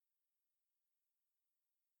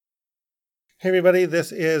Hey everybody,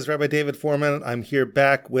 this is Rabbi David Fohrman. I'm here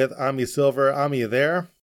back with Ami Silver. Ami, you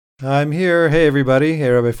there? I'm here. Hey everybody.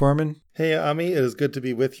 Hey Rabbi Fohrman. Hey Ami, it is good to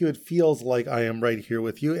be with you. It feels like I am right here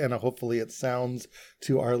with you, and hopefully it sounds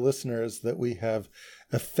to our listeners that we have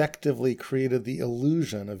effectively created the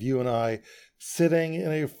illusion of you and I sitting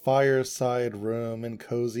in a fireside room in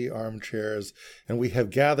cozy armchairs, and we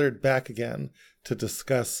have gathered back again to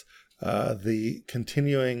discuss the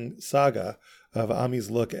continuing saga of Ami's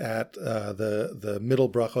look at the middle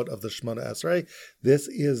brachot of the Shmoneh Esrei. This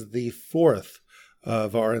is the fourth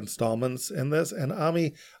of our installments in this. And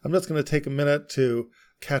Ami, I'm just going to take a minute to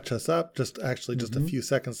catch us up, just a few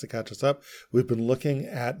seconds to catch us up. We've been looking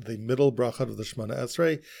at the middle brachot of the Shmoneh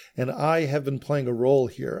Esrei, and I have been playing a role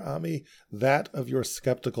here, Ami, that of your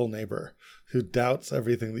skeptical neighbor who doubts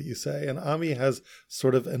everything that you say. And Ami has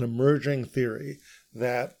sort of an emerging theory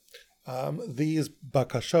that these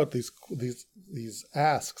bakashot, these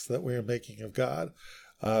asks that we are making of God,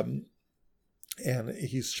 and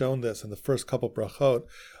he's shown this in the first couple brachot,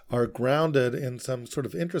 are grounded in some sort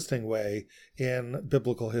of interesting way in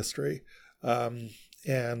biblical history.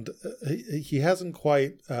 And he hasn't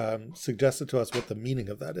quite suggested to us what the meaning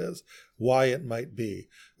of that is, why it might be,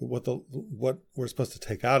 what we're supposed to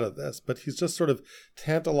take out of this. But he's just sort of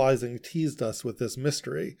teased us with this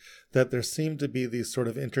mystery that there seem to be these sort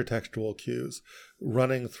of intertextual cues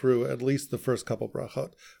running through at least the first couple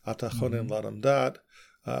brachot, atachonin ladam dat,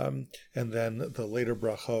 and then the later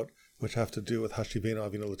brachot, which have to do with Hashivenu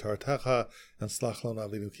Avinu L'Toratecha and Slach Lanu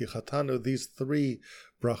Avinu Ki Chatanu. These three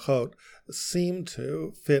brachot seem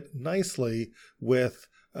to fit nicely with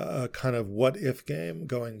a kind of what-if game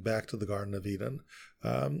going back to the Garden of Eden.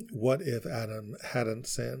 What if Adam hadn't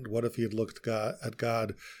sinned? What if he had looked at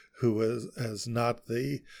God, who was as not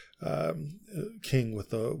the king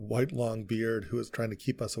with the white long beard who was trying to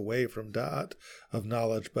keep us away from da'at of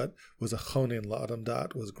knowledge, but was a chonin la'adam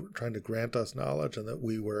da'at, was trying to grant us knowledge, and that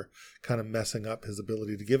we were kind of messing up his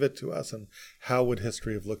ability to give it to us, and how would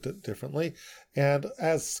history have looked at it differently? And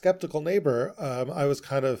as skeptical neighbor, I was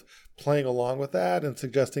kind of playing along with that and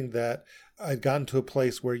suggesting that I'd gotten to a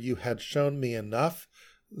place where you had shown me enough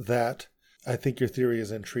that I think your theory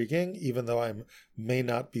is intriguing, even though I may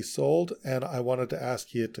not be sold, and I wanted to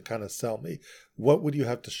ask you to kind of sell me. What would you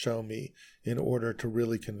have to show me in order to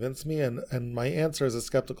really convince me? And my answer as a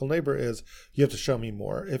skeptical neighbor is, you have to show me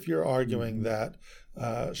more. If you're arguing that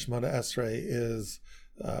Shmoneh Esrei is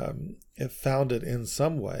founded in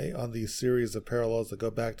some way on these series of parallels that go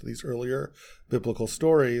back to these earlier biblical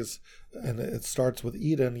stories, and it starts with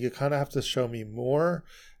Eden, you kind of have to show me more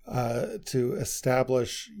to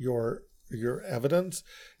establish your evidence.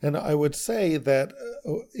 And I would say that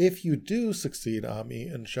if you do succeed, Ami,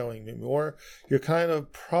 in showing me more, you're kind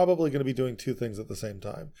of probably going to be doing two things at the same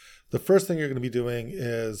time. The first thing you're going to be doing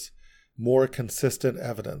is more consistent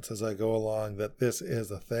evidence as I go along that this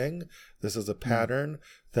is a thing, this is a pattern,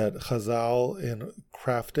 that Chazal, in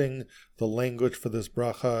crafting the language for this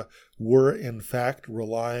bracha, were in fact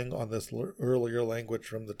relying on this earlier language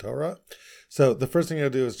from the Torah. So the first thing you're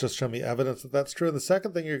going to do is just show me evidence that that's true. And the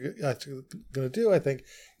second thing you're going to do, I think,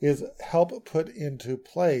 is help put into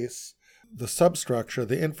place the substructure,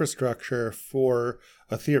 the infrastructure for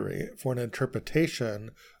a theory, for an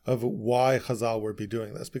interpretation of why Chazal would be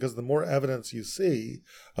doing this. Because the more evidence you see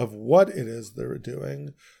of what it is they're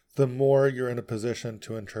doing, the more you're in a position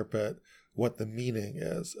to interpret what the meaning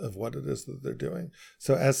is of what it is that they're doing.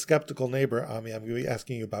 So as skeptical neighbor, Ami, I'm going to be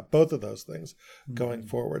asking you about both of those things going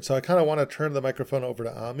forward. So I kind of want to turn the microphone over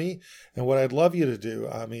to Ami. And what I'd love you to do,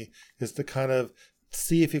 Ami, is to kind of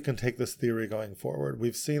see if you can take this theory going forward.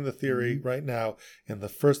 We've seen the theory right now in the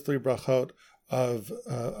first three brachot of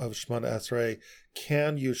Shmoneh Esrei.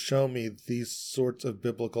 Can you show me these sorts of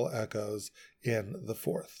biblical echoes in the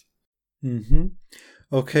fourth?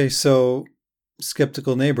 Okay, so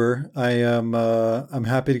skeptical neighbor, I'm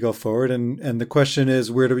happy to go forward, and the question is,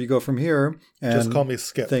 where do we go from here? And just call me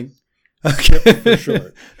Skip. Okay, Skip for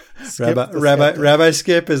short. Rabbi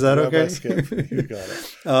Skip, is that Rabbi okay? Skip, you got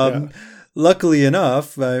it. Luckily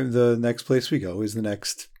enough, the next place we go is the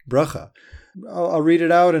next bracha. I'll read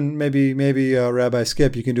it out, and maybe Rabbi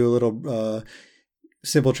Skip, you can do a little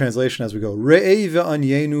simple translation as we go. Re'ei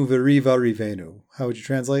v'anyenu v'riva rivenu. How would you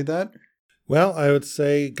translate that? Well, I would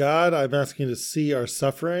say, God, I'm asking you to see our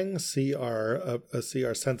suffering, see our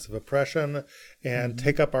sense of oppression, and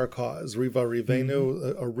take up our cause. Riva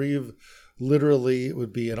rivenu, a riv literally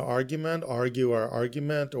would be an argument, argue our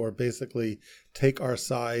argument, or basically take our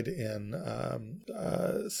side in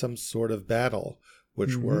some sort of battle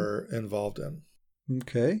which we're involved in.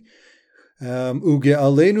 Okay.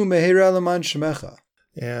 Uge'alenu mehera leman shemecha.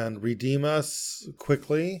 And redeem us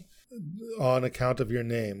quickly on account of your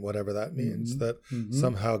name, whatever that means, that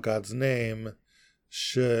somehow God's name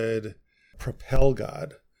should propel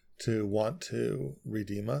God to want to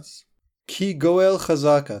redeem us. Ki goel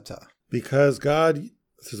chazak ata. Because God,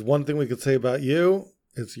 this is one thing we could say about you,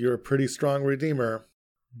 is you're a pretty strong redeemer.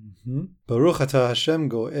 Baruch atah Hashem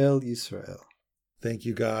goel Yisrael. Thank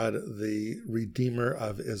you, God, the redeemer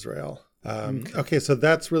of Israel. Okay, so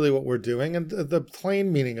that's really what we're doing. And the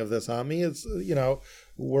plain meaning of this, Ami, is, I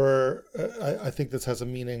think this has a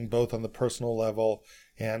meaning both on the personal level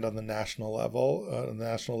and on the national level. On the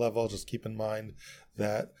national level, just keep in mind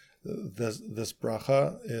that this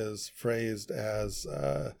bracha is phrased as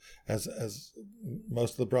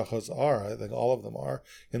most of the brachas are. I think all of them are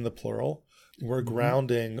in the plural. We're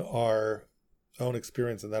grounding our own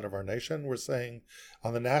experience in that of our nation. We're saying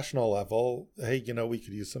on the national level, hey, we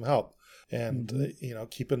could use some help. And,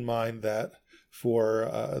 keep in mind that for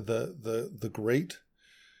the great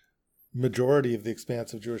majority of the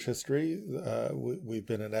expanse of Jewish history, we've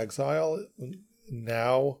been in exile.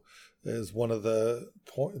 Now is one of the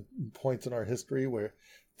points in our history where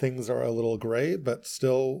things are a little gray, but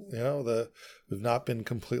still, we've not been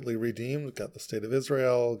completely redeemed. We've got the state of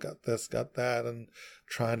Israel, got this, got that, and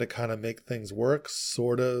trying to kind of make things work,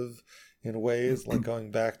 sort of, in ways like going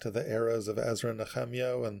back to the eras of Ezra and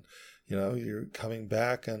Nehemiah, and you're coming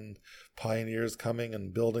back and pioneers coming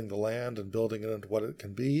and building the land and building it into what it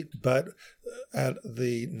can be. But at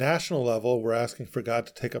the national level, we're asking for God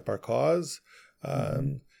to take up our cause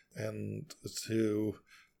and to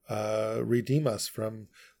redeem us from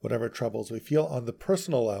whatever troubles we feel. On the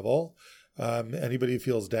personal level, anybody who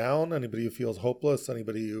feels down, anybody who feels hopeless,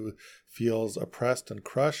 anybody who feels oppressed and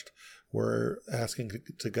crushed, we're asking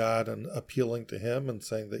to God and appealing to Him and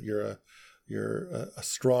saying that you're a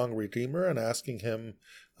strong redeemer, and asking Him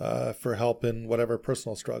for help in whatever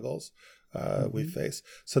personal struggles we face.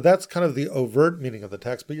 So that's kind of the overt meaning of the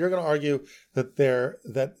text. But you're going to argue that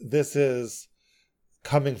this is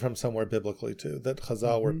coming from somewhere biblically too, that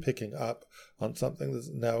Chazal were picking up on something.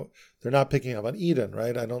 Now, they're not picking up on Eden,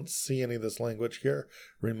 right? I don't see any of this language here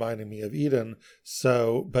reminding me of Eden.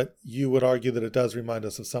 So, but you would argue that it does remind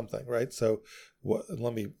us of something, right? So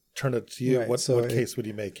let me turn it to you. Right. What case would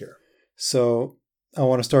you make here? So I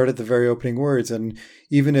want to start at the very opening words. And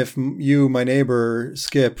even if you, my neighbor,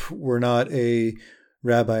 Skip, were not a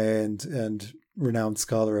rabbi and renowned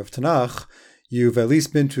scholar of Tanakh, you've at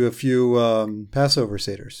least been to a few Passover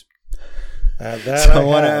Seders. I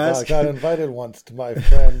got invited once to my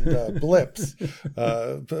friend Blip's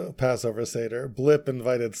Passover Seder. Blip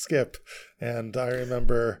invited Skip, and I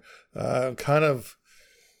remember kind of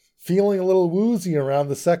feeling a little woozy around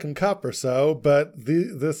the second cup or so, but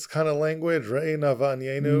this kind of language, Re'ena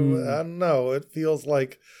v'anyenu, I don't know, it feels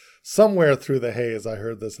like somewhere through the haze I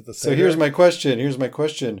heard this at the Seder. So here's my question.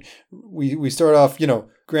 We start off,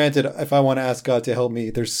 granted, if I want to ask God to help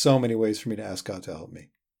me, there's so many ways for me to ask God to help me.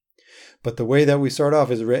 But the way that we start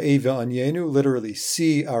off is Re'e v'anyenu, literally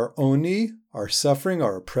see our oni, our suffering,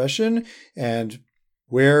 our oppression, and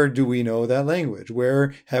where do we know that language?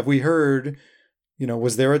 Where have we heard,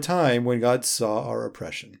 was there a time when God saw our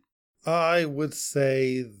oppression? I would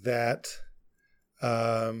say that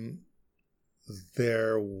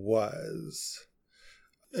there was.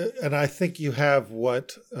 And I think you have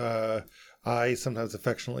what I sometimes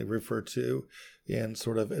affectionately refer to in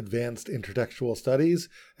sort of advanced intertextual studies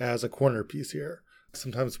as a corner piece here.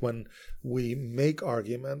 Sometimes when we make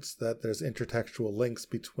arguments that there's intertextual links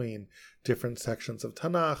between different sections of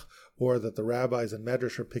Tanakh, or that the rabbis and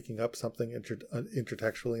Medrash are picking up something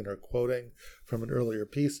intertextually and are quoting from an earlier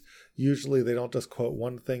piece, usually they don't just quote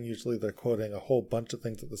one thing, usually they're quoting a whole bunch of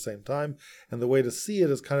things at the same time. And the way to see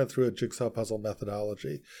it is kind of through a jigsaw puzzle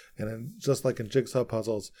methodology. And just like in jigsaw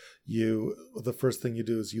puzzles, the first thing you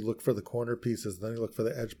do is you look for the corner pieces, then you look for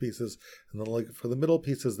the edge pieces, and then look for the middle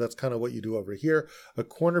pieces. That's kind of what you do over here. A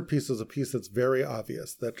corner piece is a piece that's very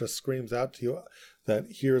obvious, that just screams out to you that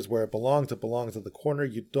here's where it belongs. It belongs at the corner.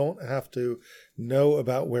 You don't have to know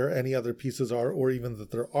about where any other pieces are, or even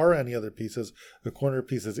that there are any other pieces. The corner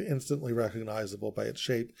piece is instantly recognizable by its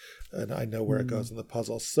shape, and I know where it goes in the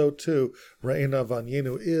puzzle. So too, Re'ena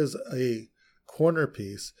v'anyenu is a corner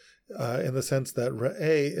piece in the sense that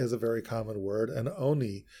Re'e is a very common word, and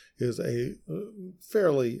Oni is a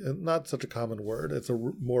fairly, not such a common word. It's a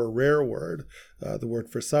more rare word, the word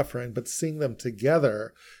for suffering, but seeing them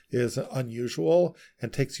together is unusual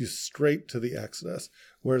and takes you straight to the Exodus.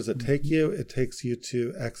 Where does it take you? It takes you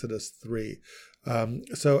to Exodus 3.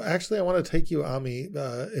 So actually, I want to take you, Ami,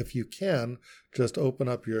 if you can, just open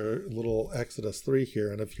up your little Exodus 3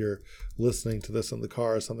 here. And if you're listening to this in the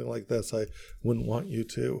car or something like this, I wouldn't want you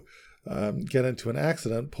to get into an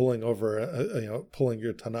accident pulling pulling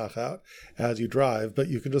your Tanakh out as you drive, but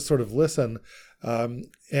you can just sort of listen.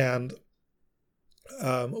 And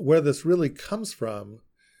where this really comes from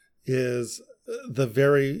is the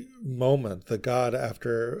very moment that God,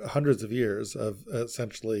 after hundreds of years of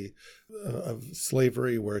essentially of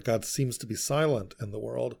slavery, where God seems to be silent in the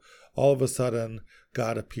world, all of a sudden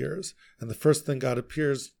God appears. And the first thing God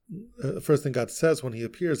says when he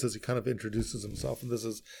appears is he kind of introduces himself. And this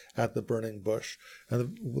is at the burning bush. And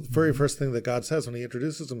the very first thing that God says when he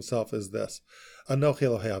introduces himself is this: Anochi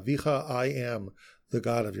Elohei Avicha, I am the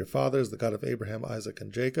God of your fathers, the God of Abraham, Isaac,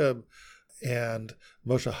 and Jacob. And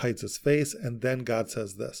Moshe hides his face, and then God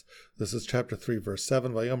says this. This is chapter 3, verse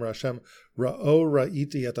 7. Vayomer Hashem, Ra'o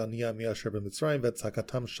ra'iti et aniyah mi'asher b'Mitzrayim,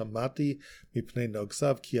 v'tzakatam shamati mipnei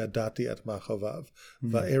nogsav, ki yadati et machovav.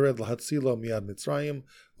 Va'ered l'hatzilo mi'ad Mitzrayim,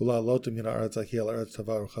 u'la'alotu min ha'aretz ahi al eretz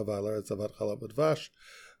tava u'chava al eretz avat chalav v'dvash.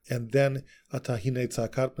 And then atahine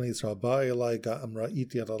tzakat b'nei Yisrael ba'elai ga'am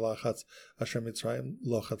ra'iti et alachatz asher Mitzrayim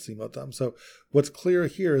lo chatzimotam. So what's clear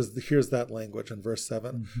here is here's that language in verse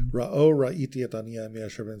 7. Ra'o ra'iti et aniyah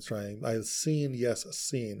mi'asher b'Mitzrayim. I have seen, yes,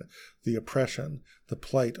 seen the oppression, the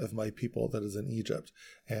plight of my people that is in Egypt,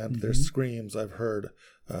 and their screams I've heard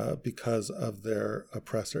because of their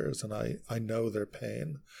oppressors, and I know their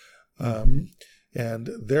pain. And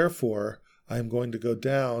therefore I'm going to go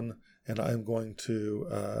down and I'm going to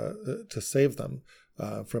save them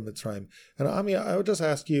from Mitzrayim. And Ami, I would just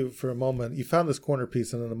ask you for a moment, you found this corner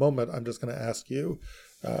piece, and in a moment I'm just going to ask you,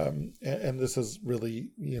 and this is really,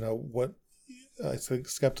 what I think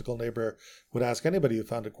skeptical neighbor would ask anybody who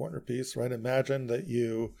found a corner piece, right? Imagine that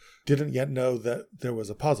you didn't yet know that there was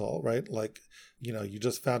a puzzle, right? Like, you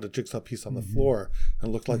just found a jigsaw piece on the floor and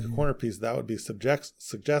it looked like a corner piece. That would be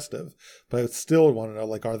suggestive. But I would still want to know,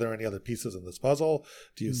 like, are there any other pieces in this puzzle?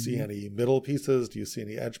 Do you see any middle pieces? Do you see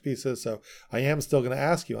any edge pieces? So I am still going to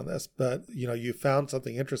ask you on this, but, you found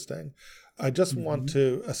something interesting. I just want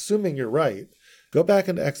to, assuming you're right, go back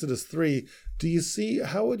into Exodus 3. Do you see,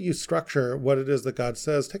 how would you structure what it is that God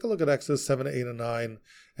says? Take a look at Exodus 7, 8, and 9,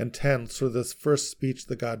 and 10. So this first speech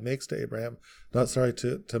that God makes to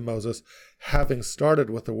to Moses, having started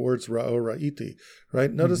with the words Ra'o Ra'iti,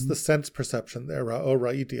 right? Notice the sense perception there. Ra'o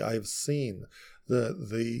Ra'iti, I have seen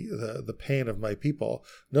the pain of my people.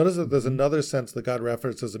 Notice that there's another sense that God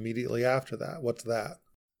references immediately after that. What's that?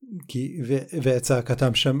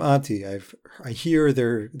 I hear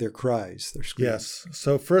their cries, their screams. Yes.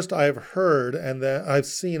 So first I have heard, and then I've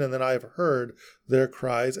seen, and then I have heard their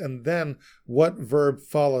cries. And then what verb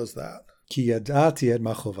follows that? Ki yadati et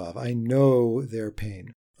machovav. I know their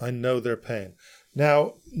pain. I know their pain.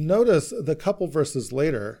 Now, notice the couple verses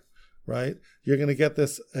later, right? You're going to get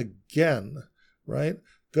this again, right?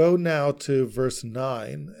 Go now to verse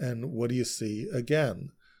 9, and what do you see again?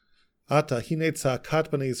 Ata hine tzakat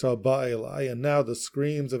b'nei Yisrael ba'elai, and now the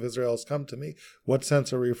screams of Israel has come to me. What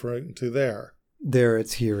sense are we referring to there? There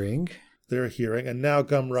it's hearing. They're hearing, and now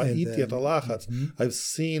gam ra'iti et alachatz. I've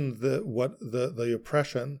seen the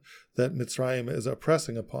oppression that Mitzrayim is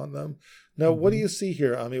oppressing upon them. Now, what do you see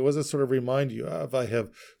here, Ami? What does it sort of remind you of? I have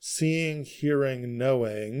seeing, hearing,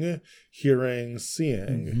 knowing, hearing,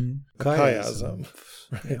 seeing. A chiasm,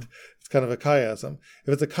 right? Yeah. It's kind of a chiasm.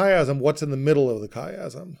 If it's a chiasm, what's in the middle of the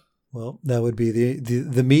chiasm? Well, that would be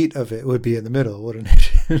the meat of it would be in the middle, wouldn't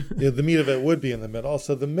it? Yeah, the meat of it would be in the middle.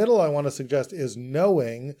 So the middle, I want to suggest, is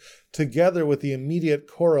knowing together with the immediate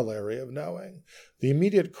corollary of knowing. The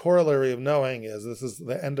immediate corollary of knowing is, this is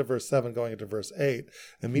the end of verse 7 going into verse 8.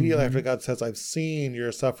 Immediately after God says, I've seen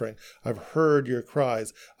your suffering, I've heard your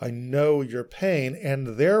cries, I know your pain,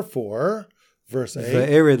 and therefore, verse 8.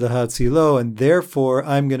 And therefore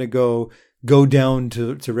I'm going to go down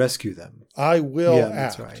to rescue them. I will act.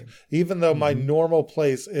 That's right. Even though my normal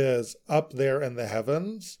place is up there in the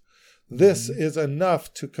heavens, this is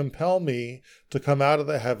enough to compel me to come out of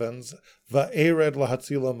the heavens, va'ered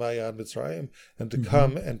lahatzilo ma'yad Mitzrayim, and to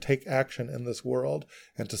come and take action in this world,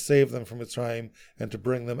 and to save them from Mitzrayim, and to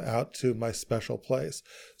bring them out to my special place.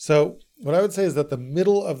 So what I would say is that the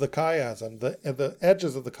middle of the chiasm, the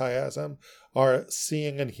edges of the chiasm, are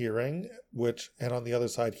seeing and hearing, and on the other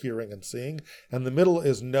side, hearing and seeing, and the middle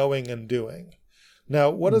is knowing and doing. Now,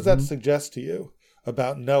 what does that suggest to you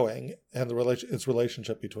about knowing and its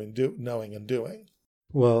relationship between knowing and doing?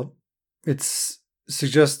 Well, it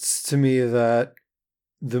suggests to me that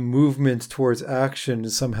the movement towards action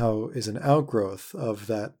somehow is an outgrowth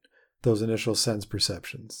of those initial sense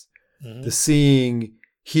perceptions. The seeing,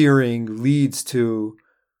 hearing leads to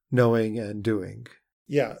knowing and doing.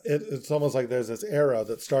 Yeah, it's almost like there's this arrow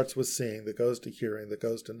that starts with seeing, that goes to hearing, that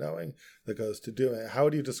goes to knowing, that goes to doing. How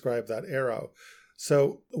would you describe that arrow?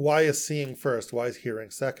 So why is seeing first? Why is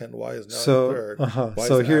hearing second? Why is knowing third? Why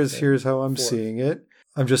So is here's how I'm fourth? seeing it.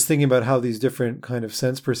 I'm just thinking about how these different kind of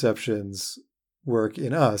sense perceptions work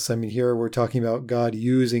in us. I mean, here we're talking about God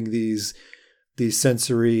using these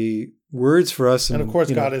sensory words for us. And of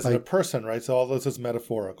course, God isn't a person, right? So all this is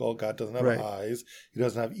metaphorical. God doesn't have eyes. He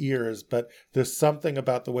doesn't have ears. But there's something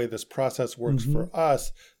about the way this process works for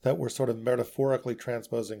us that we're sort of metaphorically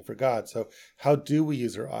transposing for God. So how do we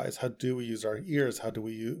use our eyes? How do we use our ears? How do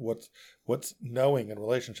we use what's knowing in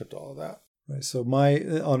relationship to all of that? Right. So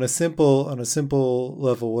on a simple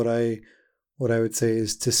level, what I would say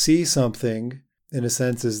is to see something, in a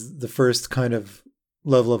sense, is the first kind of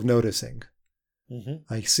level of noticing.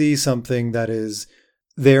 I see something that is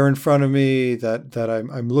there in front of me that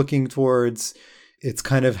I'm looking towards. It's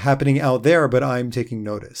kind of happening out there, but I'm taking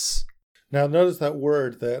notice. Now, notice that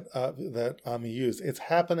word that Ami used. It's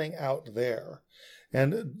happening out there.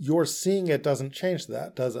 And your seeing it doesn't change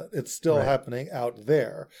that, does it? It's still happening out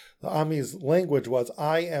there. The Ami's language was,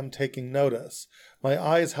 I am taking notice. My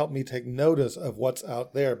eyes help me take notice of what's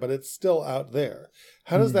out there, but it's still out there.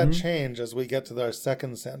 How does that change as we get to our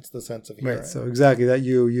second sense, the sense of hearing? Right. So exactly that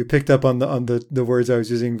you picked up on the words I was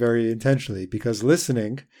using very intentionally, because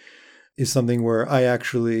listening is something where I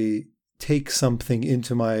actually take something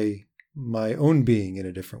into my own being in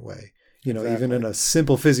a different way. Even in a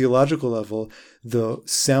simple physiological level, the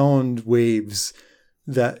sound waves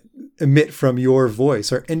that emit from your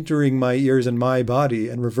voice are entering my ears and my body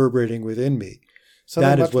and reverberating within me.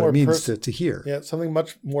 That is what it means to hear. Yeah, something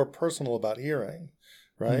much more personal about hearing,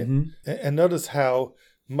 right? And notice how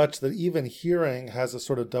much that even hearing has a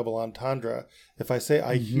sort of double entendre. If I say,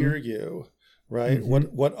 I hear you, right?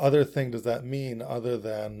 What other thing does that mean other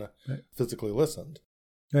than physically listened?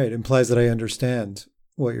 Right. It implies that I understand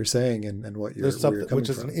what you're saying and what you're, there's something where you're coming which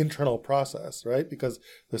is from. an internal process, right? Because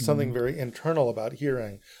there's something very internal about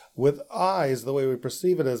hearing. With eyes, the way we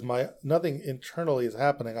perceive it is nothing internally is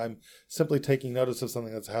happening. I'm simply taking notice of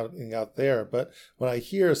something that's happening out there. But when I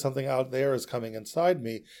hear something out there is coming inside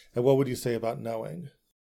me, and what would you say about knowing?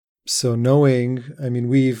 So knowing, I mean,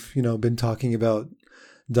 we've been talking about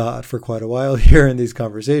da'at for quite a while here in these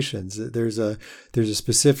conversations. There's a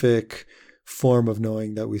specific form of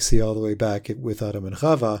knowing that we see all the way back with Adam and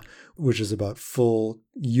Chava, which is about full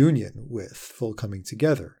union with, full coming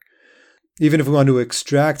together. Even if we want to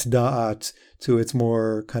extract da'at to its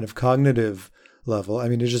more kind of cognitive level, I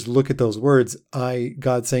mean, to just look at those words,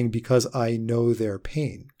 God saying, because I know their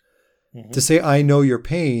pain. To say I know your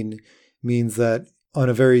pain means that on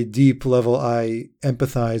a very deep level, I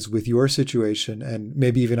empathize with your situation and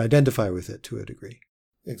maybe even identify with it to a degree.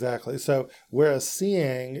 Exactly. So whereas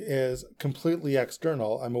seeing is completely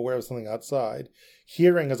external, I'm aware of something outside.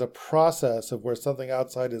 Hearing is a process of where something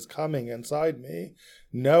outside is coming inside me.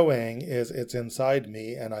 Knowing is it's inside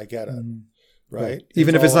me and I get it. Right?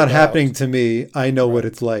 Even if it's not happening to me, I know what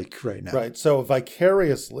it's like right now. Right. So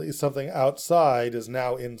vicariously, something outside is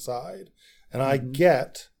now inside. And I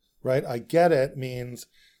get, right? I get it means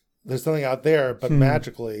there's something out there, but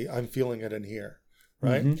magically I'm feeling it in here.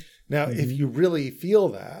 Right? Now, if you really feel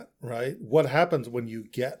that, right, what happens when you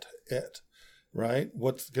get it, right?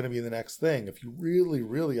 What's going to be the next thing? If you really,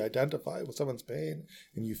 really identify with someone's pain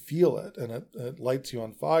and you feel it and it lights you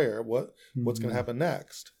on fire, what's going to happen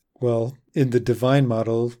next? Well, in the divine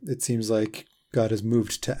model, it seems like God has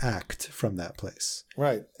moved to act from that place.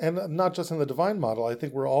 Right. And not just in the divine model. I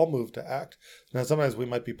think we're all moved to act. Now, sometimes we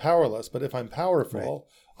might be powerless, but if I'm powerful,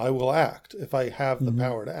 I will act if I have the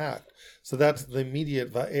power to act. So that's the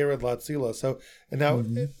immediate va'ered latzila. So and now,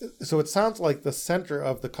 so it sounds like the center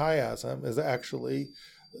of the chiasm is actually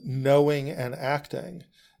knowing and acting.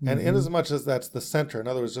 And in as much as that's the center, in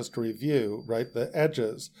other words, just to review, right, the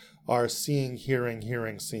edges are seeing, hearing,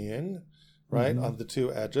 hearing, seeing, right, on the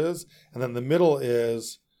two edges. And then the middle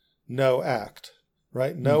is know, act,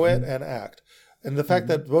 right? Know it and act. And the fact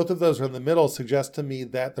that both of those are in the middle suggests to me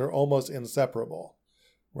that they're almost inseparable,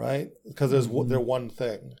 right? Because they're one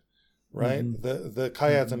thing, right? The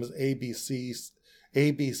chiasm is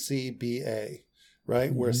ABC,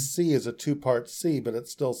 right? Where C is a two-part C, but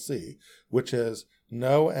it's still C, which is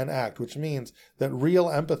know and act, which means that real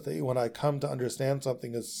empathy, when I come to understand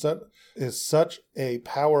something, is such a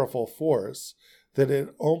powerful force that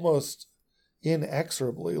it almost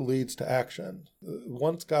inexorably leads to action.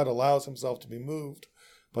 Once God allows himself to be moved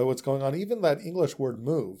by what's going on, even that English word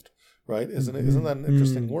moved, right? Isn't that an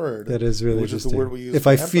interesting word? That is really interesting. Which is the word we use. If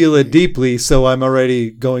I feel it deeply, so I'm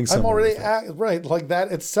already going somewhere. I'm already right. Like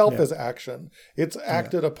that itself is action. It's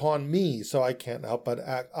acted upon me, so I can't help but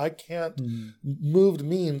act. I can't. Moved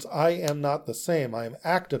means I am not the same. I am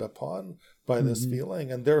acted upon by this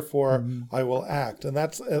feeling, and therefore I will act. And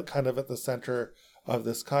that's kind of at the center of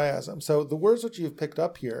this chiasm. So the words which you've picked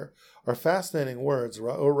up here are fascinating words.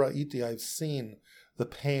 Ra'o ra'iti, I've seen the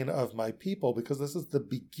pain of my people, because this is the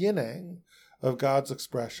beginning of God's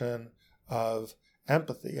expression of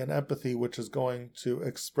empathy, and empathy which is going to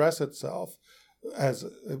express itself as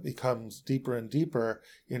it becomes deeper and deeper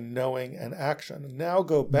in knowing and action. And now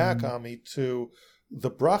go back, Ami, to the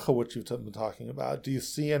bracha which you've been talking about. Do you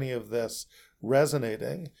see any of this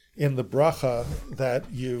resonating in the bracha that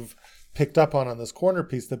you've picked up on this corner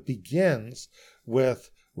piece that begins with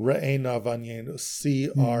Re'ena vanyenu, see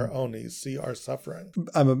our onis, see our suffering?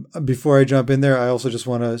 Before I jump in there, I also just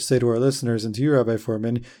want to say to our listeners and to you, Rabbi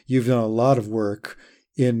Fohrman, you've done a lot of work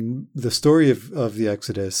in the story of the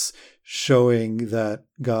Exodus, showing that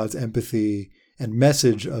God's empathy and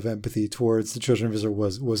message of empathy towards the children of Israel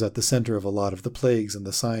was at the center of a lot of the plagues and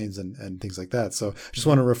the signs and things like that. So I just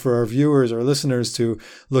want to refer our viewers, our listeners, to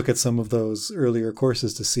look at some of those earlier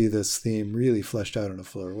courses to see this theme really fleshed out in a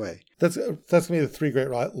fuller way. That's going to be the three great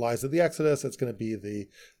lies of the Exodus. It's going to be the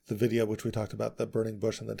video which we talked about, the burning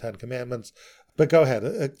bush and the 10 Commandments. But go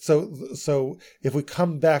ahead. So if we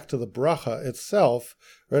come back to the bracha itself,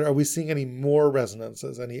 right, are we seeing any more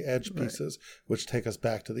resonances, any edge pieces, which take us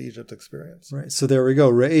back to the Egypt experience? Right. So there we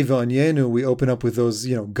go. Re'ei v'anyenu, we open up with those,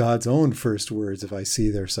 God's own first words, if I see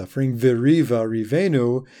their suffering. V'riva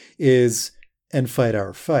rivenu is, and fight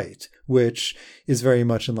our fight, which is very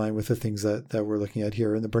much in line with the things that we're looking at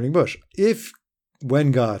here in the burning bush.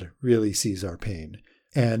 When God really sees our pain,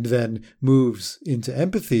 and then moves into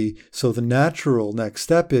empathy, so the natural next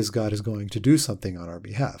step is God is going to do something on our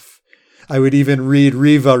behalf. I would even read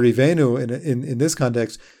Riva Rivenu in this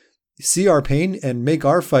context, see our pain and make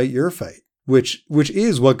our fight your fight, which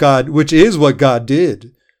is what God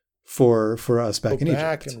did for us back in Egypt. Go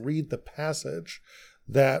back and read the passage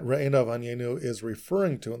that Re'ena v'anyenu is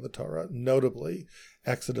referring to in the Torah, notably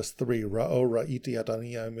Exodus 3, Ra'o ra'iti et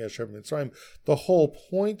ani asher b'Mitzrayim. The whole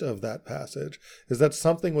point of that passage is that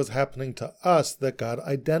something was happening to us that God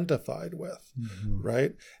identified with,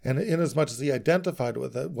 right? And in as much as he identified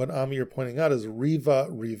with it, what Ami, you're pointing out is Riva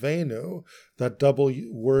Rivenu, that double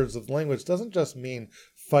words of language, doesn't just mean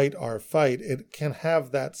fight our fight. It can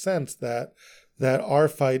have that sense that our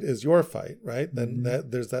fight is your fight, right? Then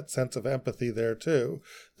there's that sense of empathy there too,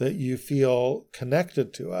 that you feel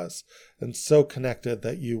connected to us, and so connected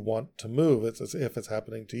that you want to move. It's as if it's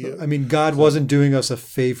happening to you. I mean, God wasn't doing us a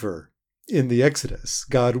favor in the Exodus.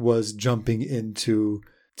 God was jumping in to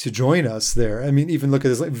join us there. I mean, even look at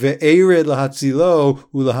this, like, ve'ered lahatzilo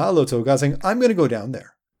ulahaloto. God's saying, I'm going to go down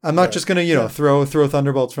there. I'm not just going to, throw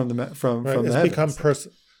thunderbolts from the heavens. It's become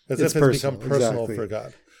become personal for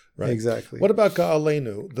God. Right. Exactly. What about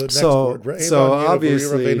Ga'alenu, the next word? So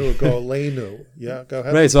obviously, yeah, go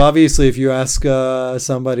ahead. Right. So obviously, if you ask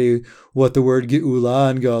somebody what the word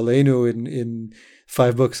Ge'ula and Ga'alenu in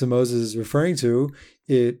 5 books of Moses is referring to,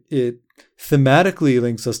 it thematically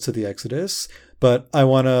links us to the Exodus. But I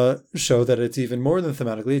want to show that it's even more than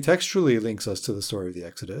thematically. It textually links us to the story of the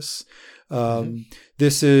Exodus.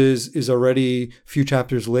 This is already a few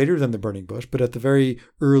chapters later than the burning bush, but at the very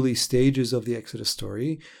early stages of the Exodus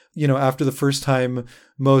story. After the first time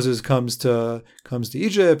Moses comes to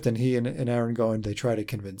Egypt, and he and Aaron go and they try to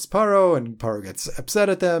convince Paro, and Paro gets upset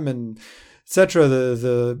at them, and etc.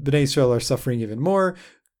 The Bnei Israel are suffering even more.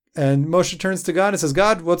 And Moshe turns to God and says,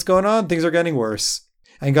 God, what's going on? Things are getting worse.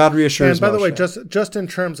 And God reassures Moshe. And by the way, just in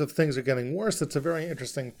terms of things are getting worse, it's a very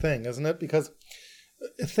interesting thing, isn't it? Because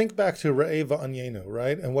think back to Re'ei v'anyenu,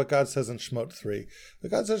 right? And what God says in Shemot 3.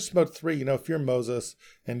 But God says in Shemot 3, if you're Moses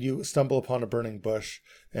and you stumble upon a burning bush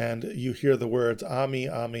and you hear the words, Ami,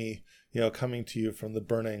 Ami, coming to you from the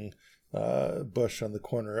burning bush on the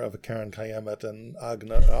corner of a Karen Kayemet and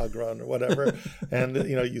Agron or whatever, and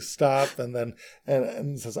you stop and then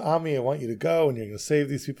and it says, Ami, I want you to go and you're going to save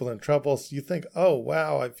these people in trouble. So you think, oh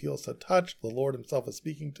wow, I feel so touched. The Lord himself is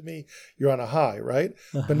speaking to me. You're on a high, right?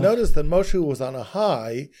 But notice that Moshe was on a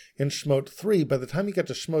high in Shemot 3. By the time you get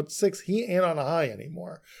to Shemot 6, he ain't on a high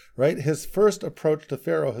anymore, right? His first approach to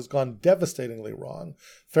Pharaoh has gone devastatingly wrong.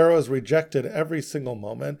 Pharaoh is rejected every single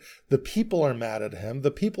moment. The people are mad at him.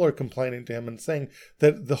 The people are complaining to him and saying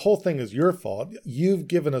that the whole thing is your fault. You've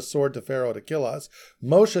given a sword to Pharaoh to kill us.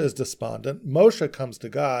 Moshe is despondent. Moshe comes to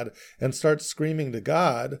God and starts screaming to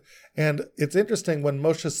God. And it's interesting, when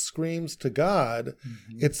Moshe screams to God,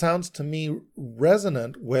 it sounds to me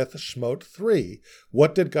resonant with Shemot 3.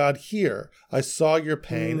 What did God hear? I saw your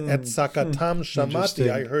pain. Et sakatam shamati.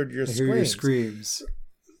 I heard your screams.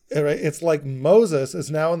 Right? It's like Moses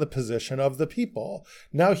is now in the position of the people.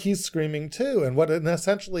 Now he's screaming too. And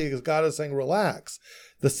essentially is God is saying, relax.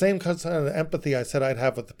 The same kind of empathy I said I'd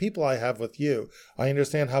have with the people I have with you. I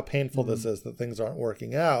understand how painful this is, that things aren't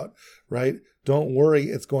working out, right? Don't worry,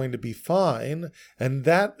 it's going to be fine. And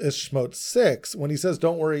that is Shmot 6. When he says,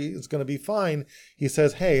 don't worry, it's going to be fine, he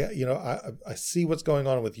says, hey, I see what's going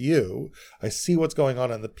on with you. I see what's going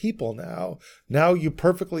on in the people now. Now you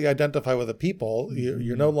perfectly identify with the people.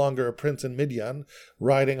 You're no longer a prince in Midian,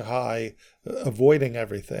 riding high, avoiding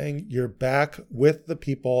everything. You're back with the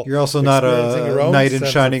people. You're also not a knight in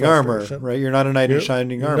shining armor, right? You're not a knight in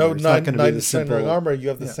shining armor. No, it's not going to be the simple. Shining armor. You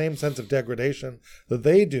have the same sense of degradation that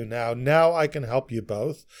they do now. Now I can help you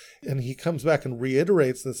both. And he comes back and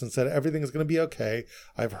reiterates this and said, everything is going to be okay.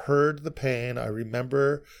 I've heard the pain. I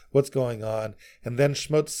remember what's going on. And then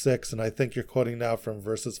Shmot 6, and I think you're quoting now from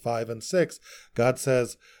verses 5 and 6, God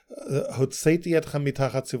says, I'm going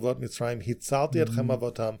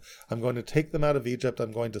to take them out of Egypt.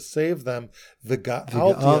 I'm going to save them. I'm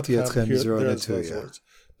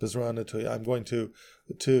going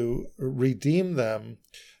to redeem them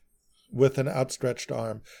with an outstretched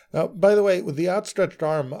arm. Now, by the way, with the outstretched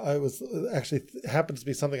arm, happens to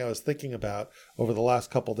be something I was thinking about over the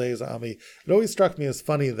last couple of days, Ami. It always struck me as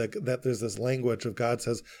funny that there's this language of God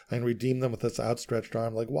says, I can redeem them with this outstretched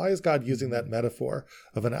arm. Like, why is God using that metaphor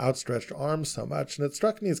of an outstretched arm so much? And it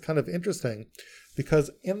struck me as kind of interesting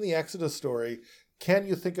because in the Exodus story, can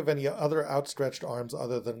you think of any other outstretched arms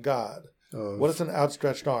other than God? What is an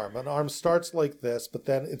outstretched arm? An arm starts like this, but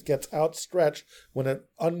then it gets outstretched when it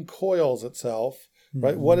uncoils itself,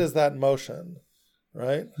 right? What is that motion,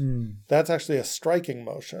 right? That's actually a striking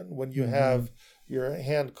motion when you have your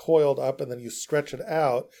hand coiled up and then you stretch it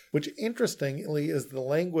out, which interestingly is the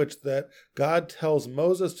language that God tells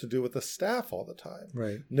Moses to do with the staff all the time.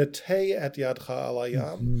 Right. Netei et yadcha al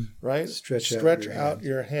hayam, right? Stretch out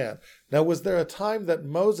your hand. Now, was there a time that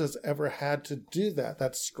Moses ever had to do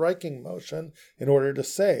that striking motion in order to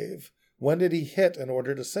save? When did he hit in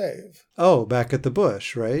order to save? Oh, back at the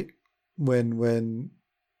bush, right? When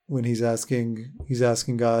he's asking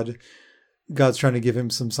God, God's trying to give him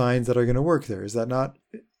some signs that are going to work there. Is that not?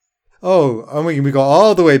 Oh, we go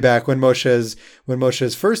all the way back when Moshe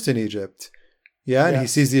is first in Egypt. Yeah, and he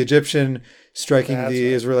sees the Egyptian striking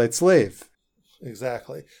the Israelite slave.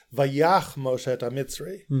 Exactly. Vayach Moshe et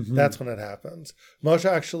HaMitzri. That's when it happens. Moshe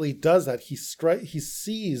actually does that. He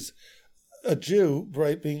sees a Jew,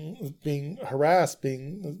 right, being harassed,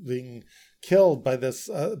 being killed by this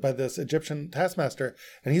Egyptian taskmaster,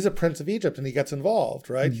 and he's a prince of Egypt, and he gets involved,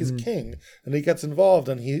 right? He's king, and he gets involved,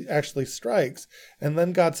 and he actually strikes, and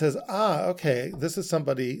then God says, okay, this is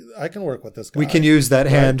somebody, I can work with this guy. We can use that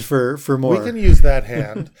hand for more. We can use that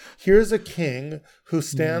hand. Here's a king who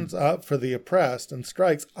stands up for the oppressed and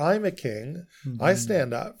strikes. I'm a king. I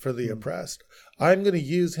stand up for the oppressed. I'm going to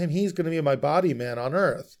use him. He's going to be my body man on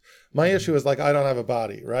earth. My issue is I don't have a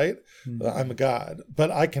body, right? I'm a God, but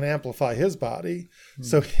I can amplify his body.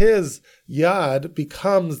 So his yad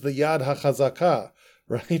becomes the yad hachazaka,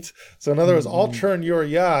 right? So in other words, I'll turn your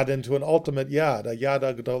yad into an ultimate yad, a yad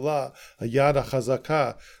agdola, a yad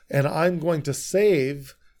hachazaka, and I'm going to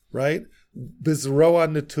save, right? Bizroa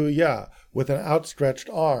netuya, with an outstretched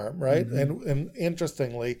arm, right? And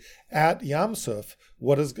interestingly, at Yamsuf,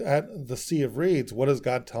 at the Sea of Reeds, what does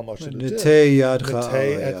God tell Moshe to do? Netei et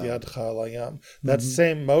yadcha al hayam. That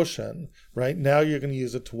same motion, right? Now you're going to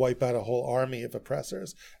use it to wipe out a whole army of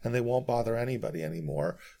oppressors, and they won't bother anybody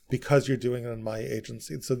anymore because you're doing it in my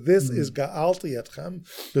agency. So this is Ga'alti etchem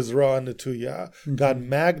bizroa netuya, God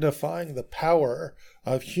magnifying the power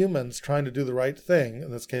of humans trying to do the right thing,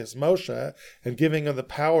 in this case Moshe, and giving him the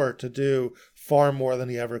power to do far more than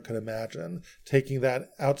he ever could imagine, taking that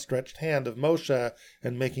outstretched hand of Moshe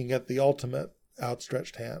and making it the ultimate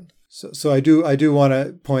outstretched hand. So I do want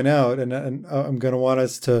to point out, and I'm going to want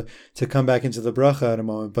us to come back into the bracha in a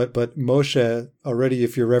moment, but Moshe, already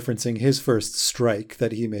if you're referencing his first strike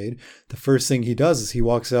that he made, the first thing he does is he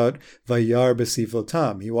walks out, vayar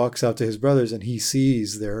b'sivlotam, he walks out to his brothers and he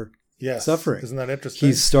sees their suffering. Isn't that interesting?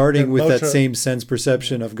 He's starting with that same sense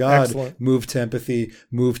perception of God, moved to empathy,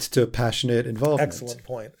 moved to passionate involvement. Excellent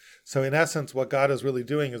point. So in essence, what God is really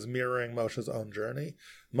doing is mirroring Moshe's own journey.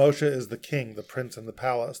 Moshe is the king, the prince in the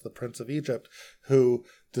palace, the prince of Egypt, who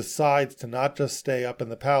decides to not just stay up in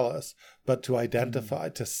the palace, but to identify,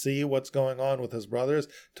 to see what's going on with his brothers,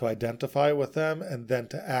 to identify with them, and then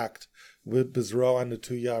to act with Bizro and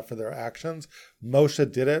Netuya for their actions. Moshe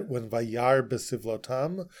did it when Vayar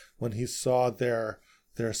B'Sivlotam, when he saw their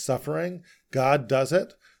suffering. God does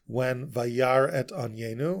it when Vayar et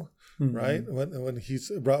Anyenu, right? When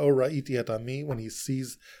he's Ra'o Ra'iti et Ami, when he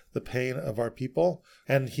sees the pain of our people,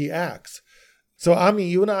 and he acts. So, Ami,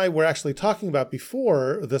 you and I were actually talking about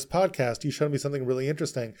before this podcast, you showed me something really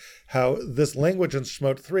interesting, how this language in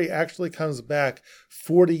Shemot 3 actually comes back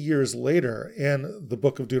 40 years later in the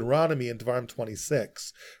book of Deuteronomy in Devarim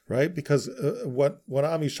 26, right? Because what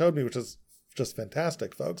Ami showed me, which is just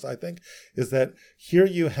fantastic, folks, I think, is that here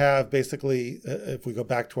you have basically, if we go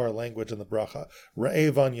back to our language in the bracha,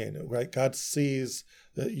 Re'eh v'anyenu, right? God sees,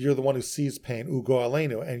 you're the one who sees pain, ugo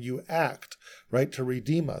aleinu, and you act, right, to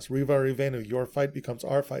redeem us. Riva rivenu, your fight becomes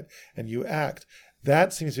our fight, and you act.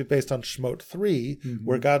 That seems to be based on Shemot 3,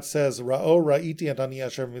 where God says, Ra'o ra'iti et ani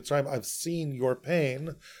asher mitzrayim, I've seen your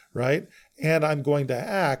pain, right, and I'm going to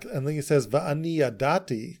act. And then he says, Va'ani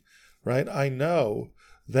yadati, right, I know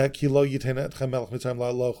that ki lo yitena etchem melech mitzrayim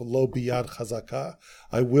lo biyad chazaka.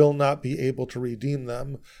 I will not be able to redeem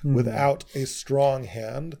them without a strong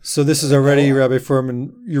hand. So this is already, Rabbi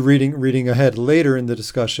Fohrman, you're reading ahead later in the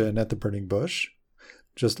discussion at the burning bush.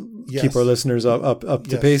 Just keep our listeners up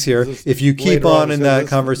to pace here. If you keep on in that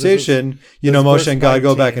conversation, Moshe and God 19.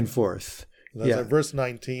 Go back and forth. That's verse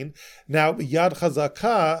 19. Now, yad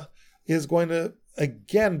chazaka is going to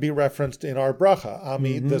again be referenced in our bracha.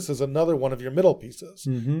 Ami, this is another one of your middle pieces,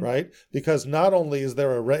 right? Because not only is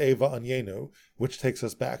there a Re'eh v'anyenu, which takes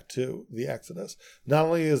us back to the Exodus, not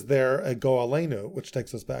only is there a Go Aleinu, which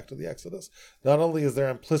takes us back to the Exodus, not only is there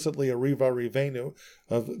implicitly a Riva Rivenu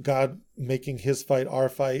of God making his fight our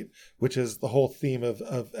fight, which is the whole theme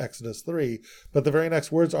of Exodus 3, but the very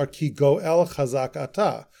next words are Ki Goel Chazak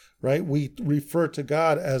Ata, right? We refer to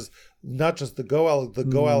God as not just the Goel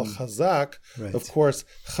Chazak. Right. Of course,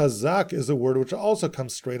 Chazak is a word which also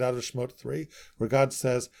comes straight out of Shemot 3, where God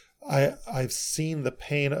says, I've seen the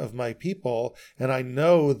pain of my people, and I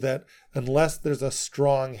know that unless there's a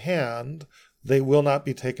strong hand, they will not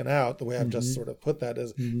be taken out. The way I've just sort of put that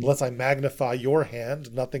is, unless I magnify your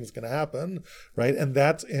hand, nothing's going to happen, right? And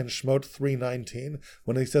that's in Shemot 3:19,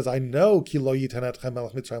 when he says, I know ki lo yiten etchem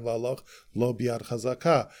melech mitzrayim la'aloch lo biyad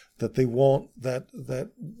chazaka, that they won't, that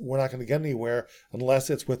we're not going to get anywhere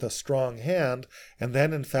unless it's with a strong hand. And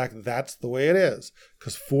then, in fact, that's the way it is.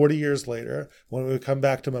 Because 40 years later, when we come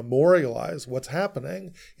back to memorialize what's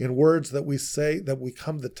happening in words that we say, that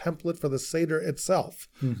become the template for the Seder itself,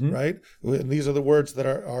 right? And these are the words that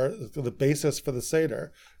are the basis for the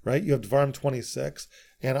Seder, right? You have Devarim 26.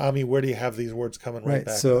 And Ami, where do you have these words coming right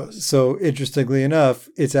back to us? So interestingly enough,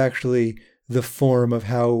 it's actually the form of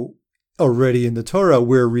how already in the Torah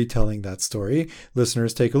we're retelling that story.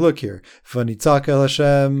 Listeners, take a look here. Vanitzak el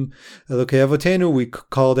Hashem Elokei Avotenu, we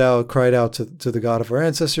cried out to the God of our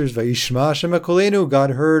ancestors. Vayishma Hashem Ekolenu,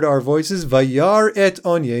 God heard our voices. Vayar et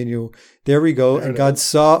onyenu, there we go. And God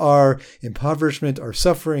saw our impoverishment, our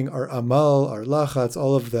suffering, our amal, our lachatz,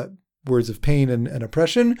 all of that words of pain and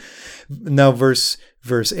oppression. Now verse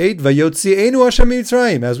 8, Vayotzienu Hashem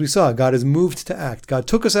Mitzrayim, as we saw, God is moved to act. God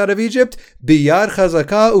took us out of Egypt, biyad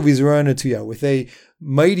chazaka uvizra netuya, with a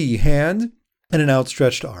mighty hand and an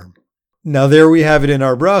outstretched arm. Now there we have it in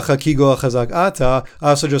our bracha, ki goel chazak ata. I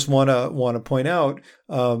also just want to point out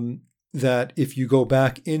that if you go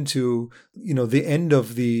back into the end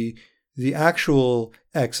of the actual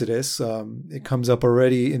Exodus, it comes up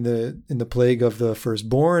already in the plague of the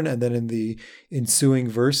firstborn, and then in the ensuing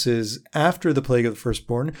verses after the plague of the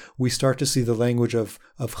firstborn, we start to see the language of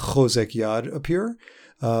chozek yad appear.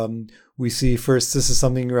 We see first, this is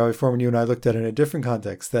something Rabbi Fohrman, you and I looked at in a different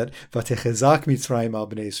context, that vatechezak Mitzrayim al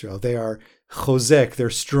bnei Israel. They are chozek, they're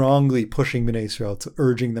strongly pushing bnei Israel,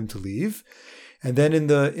 urging them to leave, and then in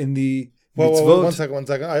the Whoa, one second.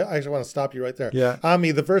 I actually want to stop you right there. Yeah.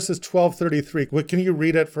 Ami, the verse is 12:33. Can you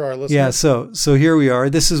read it for our listeners? Yeah, so here we are.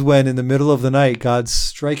 This is when in the middle of the night, God's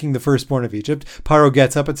striking the firstborn of Egypt. Paro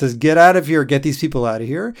gets up and says, get out of here, get these people out of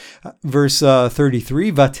here. Verse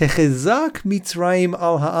 33, Vatechezak Mitzrayim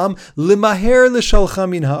al ha'am limaher l'shalcha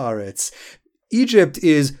min haaretz. Egypt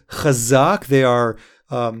is chazak. They are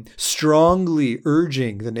strongly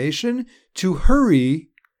urging the nation to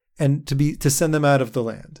hurry and to send them out of the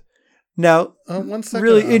land. Now, 1 second,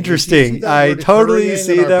 really interesting. I totally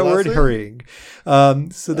see that word hurrying.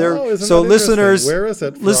 So listeners, where is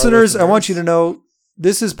it? Listeners, I want you to know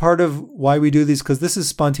this is part of why we do these, because this is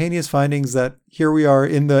spontaneous findings that here we are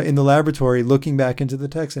in the laboratory looking back into the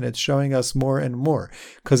text, and it's showing us more and more.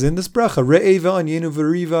 Because in this bracha, Re'eh v'anyenu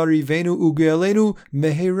v'riva rivenu uge'alenu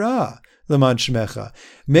mehera l'man shmecha.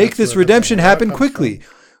 Make this redemption happen quickly.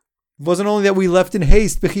 It wasn't only that we left in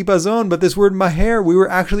haste, b'chipazon, but this word maher, we were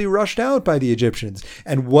actually rushed out by the Egyptians.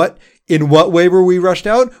 And in what way were we rushed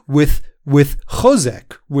out? With with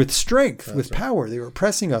chozek, with strength, with power. They were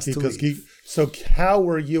pressing us to leave. So how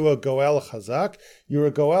were you a goel chazak? You're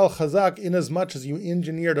a goel chazak in as much as you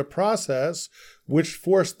engineered a process which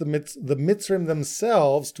forced the Mitzrim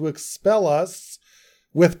themselves to expel us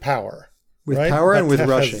with power. With power and with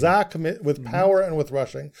rushing. With power and with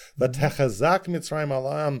rushing. But techazak Mitzrayim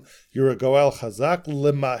alam, you're a goel chazak,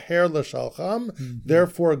 limaher l'shalcham,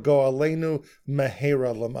 therefore goalenu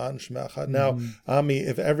mehera l'man shmecha. Now, Ami,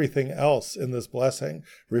 if everything else in this blessing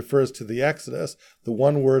refers to the Exodus, the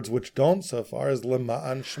one words which don't so far is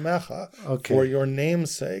lima'an shmecha, for your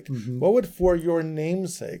namesake. What would for your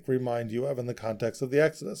namesake remind you of in the context of the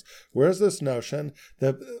Exodus? Where's this notion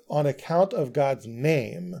that on account of God's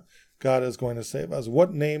name, God is going to save us?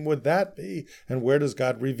 What name would that be, and where does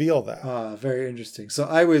God reveal that? Very interesting. So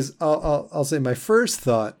I'll say my first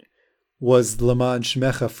thought was Laman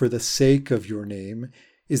Shmecha, for the sake of your name,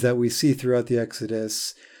 is that we see throughout the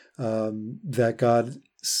Exodus that God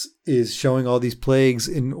is showing all these plagues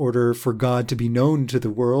in order for God to be known to the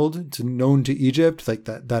world, known to Egypt, like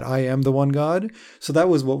that I am the one God. So that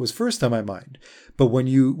was what was first on my mind. But when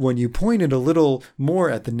you pointed a little more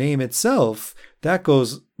at the name itself, that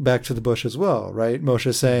goes back to the bush as well, right?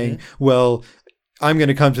 Moshe saying, well, I'm going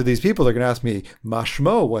to come to these people. They're going to ask me,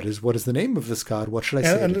 Mashmo, what is the name of this God? What should I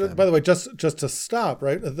say to them? By the way, just to stop,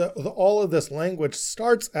 right? All of this language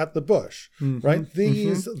starts at the bush, right?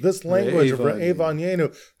 This language of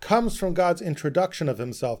Re'evanyenu comes from God's introduction of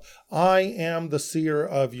himself. I am the seer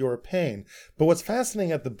of your pain. But what's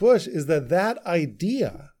fascinating at the bush is that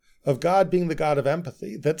idea of God being the God of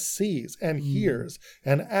empathy that sees and hears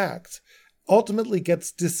and acts ultimately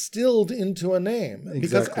gets distilled into a name. Exactly.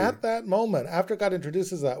 Because at that moment, after God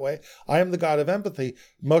introduces that way, I am the God of empathy,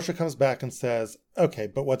 Moshe comes back and says, okay,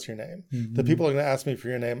 but what's your name? The people are going to ask me for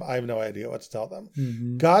your name. I have no idea what to tell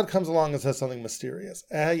them. God comes along and says something mysterious.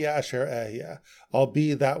 Asher I'll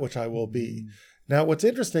be that which I will be. Now, what's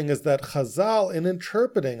interesting is that Chazal, in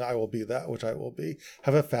interpreting I will be that which I will be,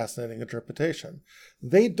 have a fascinating interpretation.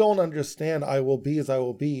 They don't understand I will be as I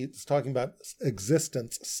will be. It's talking about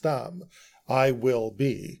existence, stam. I will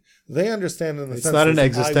be. They understand in the sense it's not an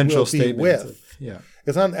existential statement. Yeah.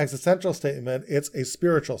 It's not an existential statement. It's a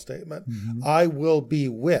spiritual statement. I will be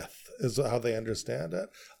with is how they understand it.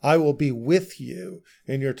 I will be with you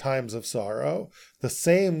in your times of sorrow. The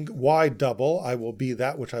same Y double, I will be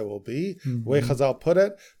that which I will be. The way Chazal put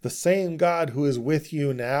it, the same God who is with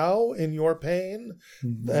you now in your pain,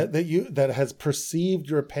 that has perceived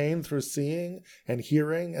your pain through seeing and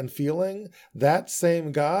hearing and feeling, that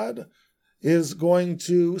same God is going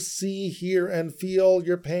to see, hear, and feel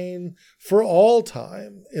your pain for all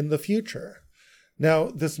time in the future. Now,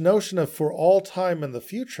 this notion of for all time in the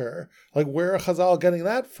future, like where are Chazal getting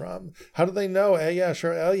that from? How do they know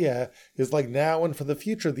is like now and for the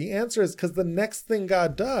future? The answer is because the next thing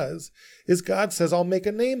God does is God says, I'll make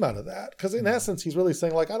a name out of that. Because in essence, he's really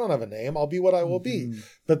saying, like, I don't have a name. I'll be what I will be.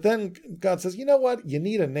 But then God says, you know what? You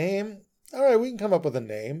need a name? All right, we can come up with a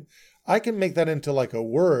name. I can make that into like a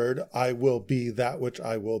word. I will be that which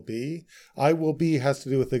I will be. I will be has to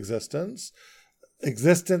do with existence.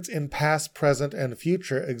 Existence in past, present, and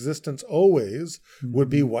future. Existence always would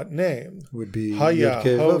be what name? Would be Haya,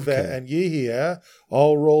 Hove, and Yihya,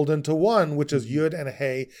 all rolled into one, which is Yud and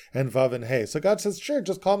Hey and Vav and Hey. So God says, sure,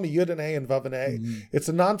 just call me Yud and Hey and Vav and Hey. It's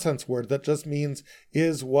a nonsense word that just means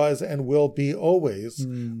is, was, and will be always,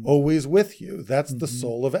 always with you. That's the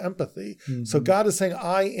soul of empathy. So God is saying,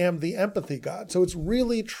 I am the empathy God. So it's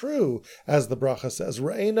really true, as the bracha says,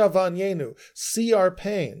 Re'ena vanyenu, see our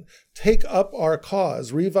pain. Take up our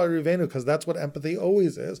cause, riva rivenu, because that's what empathy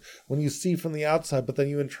always is. When you see from the outside, but then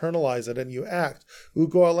you internalize it and you act.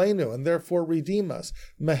 Ugo aleinu, and therefore redeem us.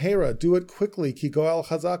 Mehera, do it quickly. Ki goel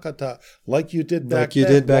chazakata, like you did back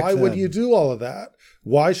then. Why would you do all of that?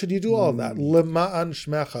 Why should you do all of that? Lema'an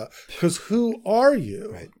shmecha, because who are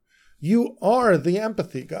you? Right. You are the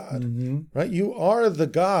empathy God, right? You are the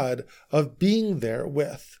God of being there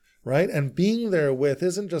with, right? And being there with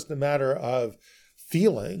isn't just a matter of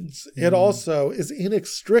feelings, it also is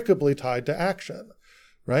inextricably tied to action,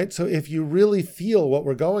 right? So if you really feel what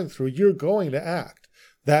we're going through, you're going to act.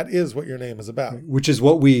 That is what your name is about. Which is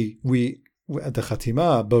what we at the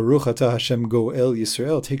Chatima, Baruch Atah Hashem Goel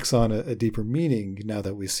Yisrael, takes on a deeper meaning now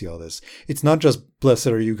that we see all this. It's not just blessed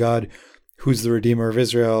are you God, who's the Redeemer of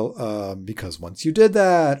Israel, because once you did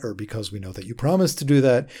that, or because we know that you promised to do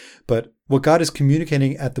that. But what God is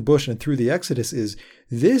communicating at the bush and through the Exodus is,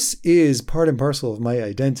 this is part and parcel of my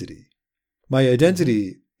identity. My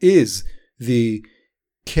identity is the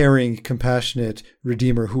caring, compassionate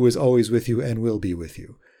Redeemer who is always with you and will be with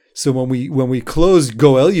you. So when we close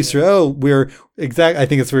Goel Yisrael, I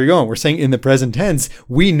think that's where you're going. We're saying in the present tense,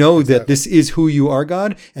 we know that this is who you are,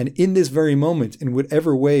 God. And in this very moment, in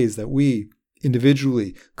whatever ways that we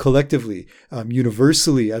individually, collectively,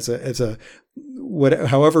 universally,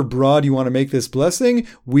 however broad you want to make this blessing,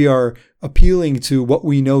 we are appealing to what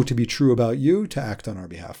we know to be true about you to act on our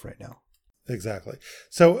behalf right now. Exactly.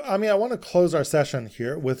 So, I want to close our session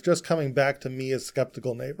here with just coming back to me as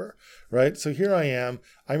skeptical neighbor, right? So here I am,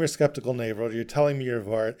 I'm your skeptical neighbor, you're telling me your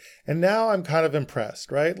vart, and now I'm kind of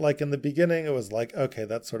impressed, right? Like in the beginning, it was like, okay,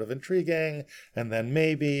 that's sort of intriguing, and then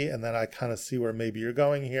maybe, and then I kind of see where maybe you're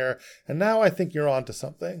going here, and now I think you're onto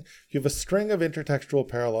something. You have a string of intertextual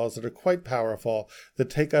parallels that are quite powerful that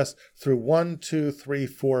take us through 1, 2, 3,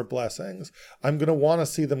 4 blessings. I'm going to want to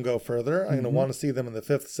see them go further. I'm going to want to see them in the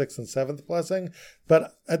 5th, 6th, and 7th blessing.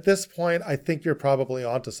 But at this point, I think you're probably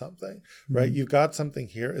onto something, right? You've got something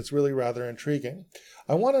here. It's really rather intriguing.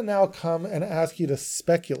 I want to now come and ask you to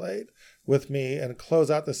speculate with me and close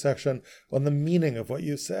out the section on the meaning of what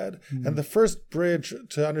you said. And the first bridge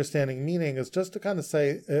to understanding meaning is just to kind of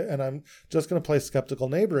say, and I'm just going to play skeptical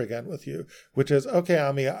neighbor again with you, which is, okay,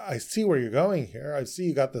 Ami, I see where you're going here. I see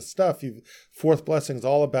you got this stuff. 4th blessing's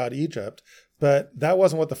all about Egypt, but that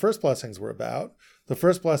wasn't what the first blessings were about. The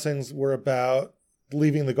first blessings were about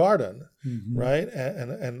leaving the garden, right?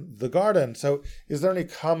 And the garden. So is there any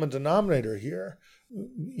common denominator here,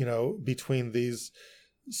 between these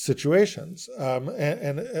situations?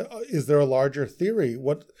 And is there a larger theory?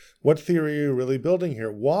 What theory are you really building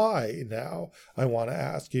here? Why now? I want to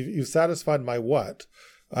ask. You've satisfied my what.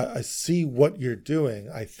 I see what you're doing,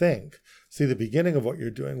 I think. See the beginning of what you're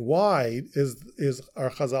doing. Why is our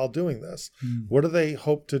Chazal doing this? What do they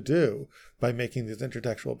hope to do by making these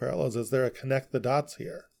intertextual parallels? Is there a connect the dots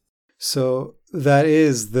here? So that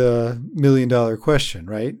is the $1 million question,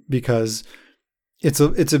 right? Because it's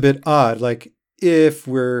a bit odd. Like if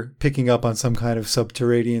we're picking up on some kind of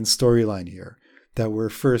subterranean storyline here, that we're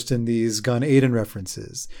first in these Gan Eden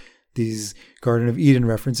references, these Garden of Eden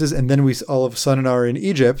references, and then we all of a sudden are in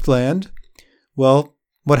Egypt land. Well,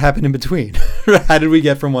 what happened in between? How did we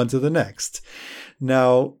get from one to the next?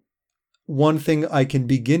 Now, one thing I can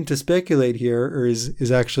begin to speculate here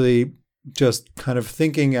is actually just kind of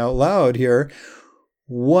thinking out loud here.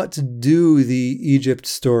 What do the Egypt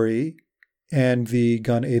story and the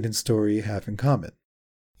Gan Eden story have in common?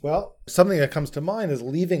 Well, something that comes to mind is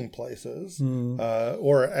leaving places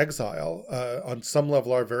or exile. On some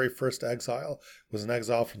level, our very first exile was an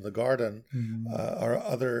exile from the garden.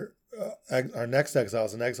 Our next exile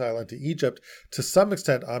is an exile into Egypt. To some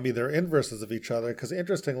extent, Ami, they're inverses of each other, because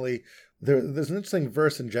interestingly, there's an interesting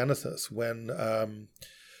verse in Genesis when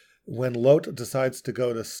Lot decides to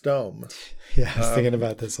go to Sodom. Yeah, I was thinking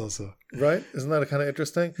about this also. Right? Isn't that kind of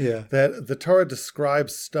interesting? Yeah. That the Torah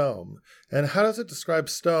describes Sodom. And how does it describe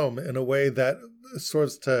Sodom in a way that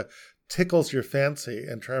sorts to tickles your fancy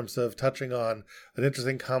in terms of touching on an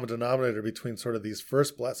interesting common denominator between sort of these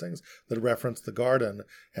first blessings that reference the garden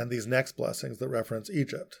and these next blessings that reference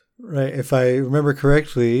Egypt? Right. If I remember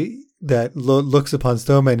correctly, that Lot looks upon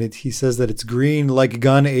Sodom and he says that it's green like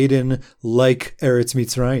Gan Eden, like Eretz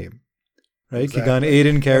Mitzrayim. Right? Exactly. Kigan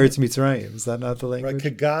Eden Keretz Mitzrayim. Is that not the language?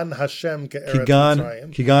 Right. Kigan Hashem Keretz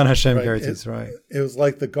Mitzrayim. Kigan Hashem Keretz Mitzrayim. It was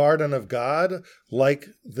like the garden of God, like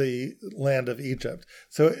the land of Egypt.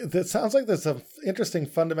 So it sounds like there's some interesting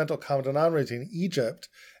fundamental common denominator between Egypt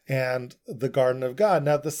and the garden of God.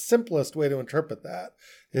 Now, the simplest way to interpret that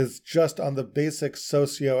is just on the basic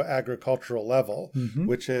socio-agricultural level,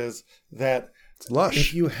 which is that lush.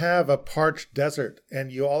 If you have a parched desert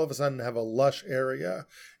and you all of a sudden have a lush area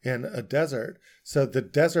in a desert, so the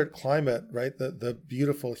desert climate, right, the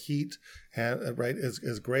beautiful heat, and right,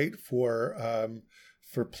 is great for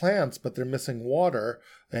plants, but they're missing water,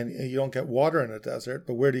 and you don't get water in a desert.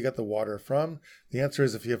 But where do you get the water from? The answer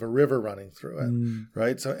is if you have a river running through it,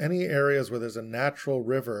 right? So any areas where there's a natural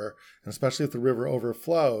river, and especially if the river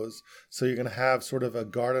overflows, so you're going to have sort of a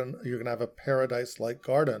garden, you're going to have a paradise-like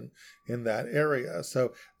garden in that area.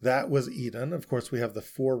 So that was Eden. Of course, we have the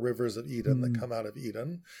 4 rivers of Eden that come out of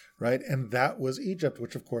Eden, right? And that was Egypt,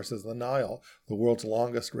 which of course is the Nile, the world's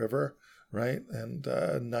longest river, right? And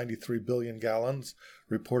 93 billion gallons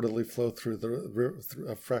reportedly flow through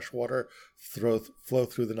the fresh water, flow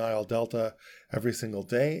through the Nile Delta every single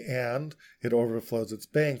day, and it overflows its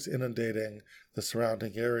banks, inundating the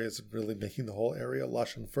surrounding areas, really making the whole area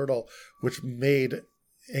lush and fertile, which made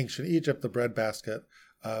ancient Egypt the breadbasket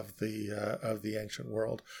of the ancient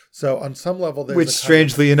world. So on some level, there's which,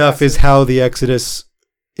 strangely enough, is how the Exodus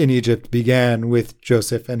in Egypt began, with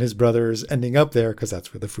Joseph and his brothers ending up there because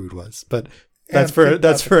that's where the food was. But That's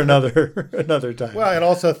for another time. Well, and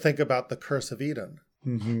also think about the curse of Eden.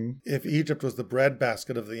 Mm-hmm. If Egypt was the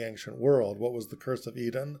breadbasket of the ancient world, what was the curse of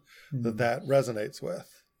Eden that resonates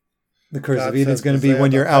with? The curse God of Eden is says, going to be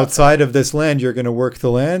when you're outside of this land, you're going to work the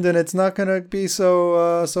land, and it's not going to be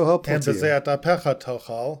so helpful and to you.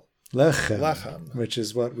 tochal Lechem, which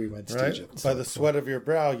is what we went to Egypt. By the sweat of your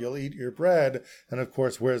brow, you'll eat your bread. And of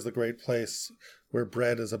course, where's the great place where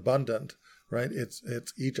bread is abundant? Right? It's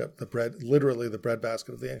Egypt, the bread, literally the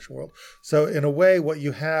breadbasket of the ancient world. So in a way, what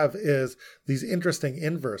you have is these interesting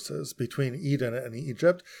inverses between Eden and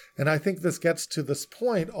Egypt. And I think this gets to this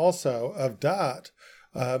point also of Da'at,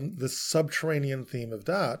 this subterranean theme of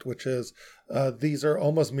Da'at, which is these are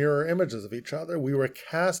almost mirror images of each other. We were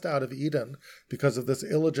cast out of Eden because of this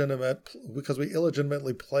because we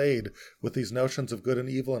illegitimately played with these notions of good and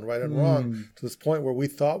evil and right and wrong, to this point where we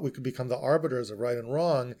thought we could become the arbiters of right and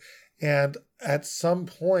wrong. And at some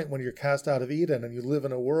point when you're cast out of Eden and you live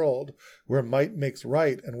in a world where might makes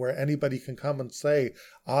right and where anybody can come and say,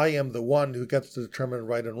 I am the one who gets to determine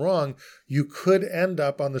right and wrong, you could end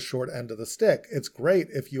up on the short end of the stick. It's great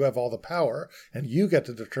if you have all the power and you get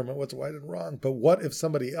to determine what's right and wrong. But what if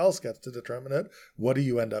somebody else gets to determine it? What do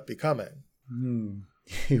you end up becoming?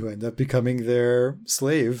 You end up becoming their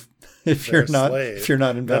slave if you're not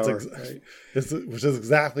in power. Which is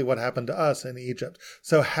exactly what happened to us in Egypt.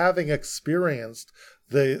 So having experienced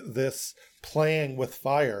this playing with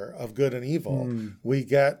fire of good and evil, we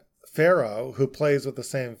get Pharaoh, who plays with the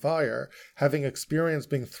same fire, having experienced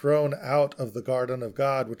being thrown out of the garden of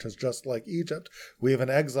God, which is just like Egypt. We have an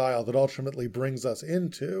exile that ultimately brings us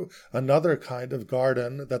into another kind of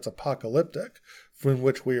garden that's apocalyptic, in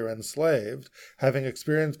which we are enslaved, having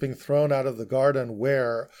experienced being thrown out of the garden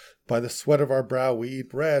where by the sweat of our brow we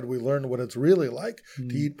eat bread, we learn what it's really like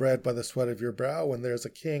to eat bread by the sweat of your brow, when there's a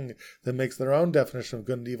king that makes their own definition of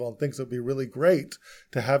good and evil and thinks it would be really great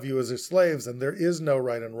to have you as their slaves, and there is no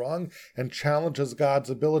right and wrong, and challenges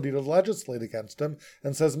God's ability to legislate against him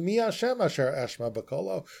and says, Mi Hashem asher eshma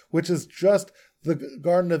b'kolo, which is just the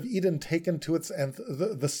Garden of Eden taken to its nth,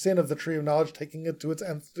 the sin of the tree of knowledge taking it to its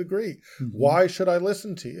nth degree. Why should I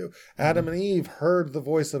listen to you? Adam and Eve heard the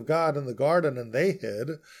voice of God in the garden and they hid,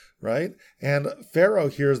 right? And Pharaoh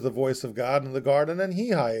hears the voice of God in the garden and he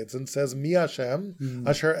hides and says, Mi Hashem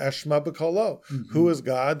asher eshma b'kolo. Who is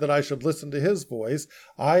God that I should listen to his voice?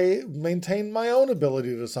 I maintain my own ability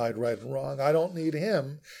to decide right and wrong. I don't need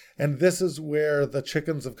him. And this is where the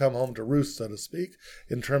chickens have come home to roost, so to speak,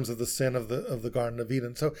 in terms of the sin of the Garden of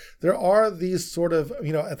Eden. So there are these sort of,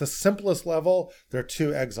 at the simplest level, there are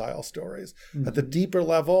two exile stories. At the deeper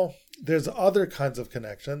level, there's other kinds of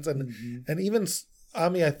connections. And even,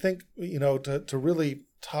 Ami, I think, to really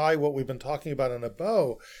tie what we've been talking about in a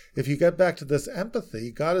bow, if you get back to this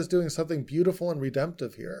empathy, God is doing something beautiful and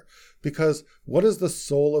redemptive here. Because what is the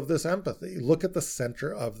soul of this empathy? Look at the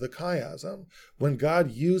center of the chiasm. When God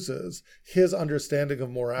uses his understanding of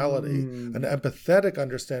morality, an empathetic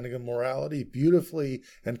understanding of morality, beautifully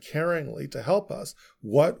and caringly to help us,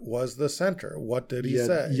 what was the center? What did he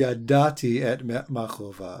say? Yadati et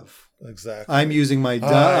machovav. Exactly. I'm using my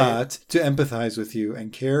da'at to empathize with you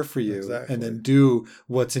and care for you, and then do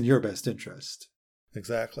what's in your best interest.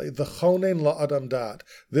 Exactly. The chonen la'adam dat.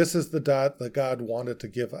 This is the dat that God wanted to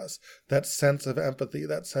give us. That sense of empathy,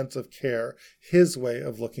 that sense of care, his way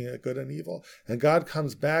of looking at good and evil. And God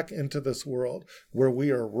comes back into this world where we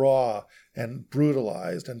are raw and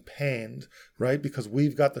brutalized and pained, right? Because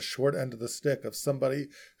we've got the short end of the stick of somebody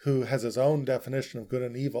who has his own definition of good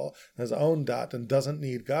and evil, his own dat, and doesn't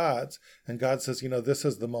need God's. And God says, this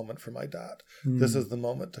is the moment for my dat. This is the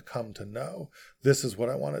moment to come to know. This is what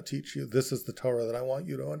I want to teach you. This is the Torah that I want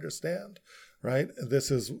you to understand, right?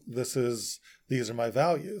 These are my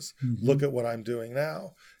values. Look at what I'm doing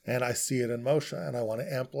now. And I see it in Moshe, and I want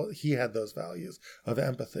to amplify. He had those values of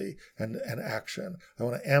empathy and action. I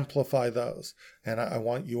want to amplify those, and I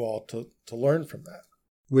want you all to learn from that.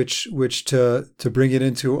 Which to bring it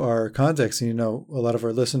into our context, and a lot of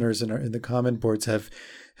our listeners in the comment boards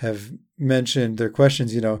have mentioned their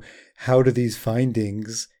questions. How do these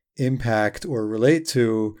findings impact or relate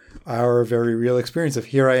to our very real experience of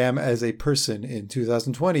here I am as a person in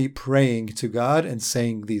 2020 praying to God and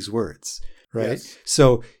saying these words? Right. Yes.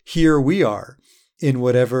 So here we are in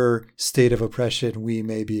whatever state of oppression we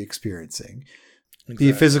may be experiencing, be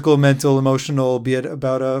it physical, mental, emotional, be it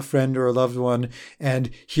about a friend or a loved one. And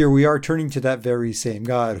here we are turning to that very same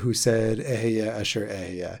God who said, Eheya asher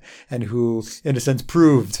eheya, and who, in a sense,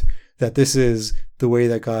 proved that this is the way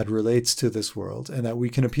that God relates to this world and that we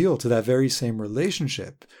can appeal to that very same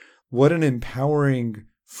relationship. What an empowering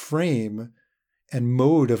frame and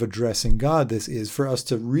mode of addressing God this is for us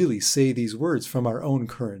to really say these words from our own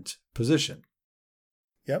current position.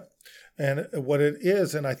 Yep. And what it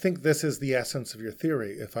is, and I think this is the essence of your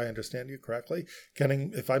theory, if I understand you correctly,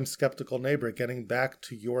 if I'm skeptical neighbor, getting back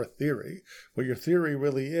to your theory, what your theory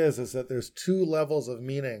really is that there's two levels of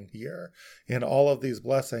meaning here in all of these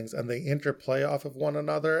blessings, and they interplay off of one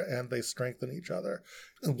another and they strengthen each other.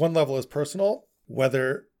 And one level is personal,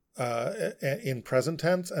 whether in present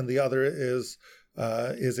tense, and the other is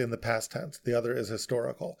in the past tense. The other is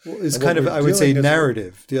historical. Well, it's kind of, I would say,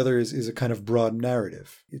 narrative. The other is a kind of broad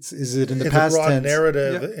narrative. Is it in the past tense? It's a broad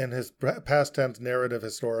narrative in his past tense, narrative,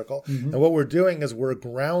 historical. Mm-hmm. And what we're doing is we're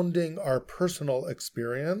grounding our personal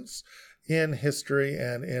experience in history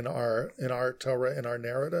and in our Torah, in our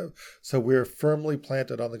narrative. So we're firmly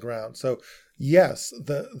planted on the ground. So yes,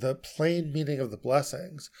 the plain meaning of the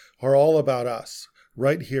blessings are all about us.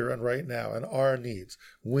 Right here and right now, and our needs.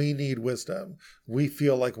 We need wisdom. We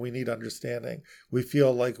feel like we need understanding. We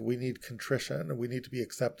feel like we need contrition. We need to be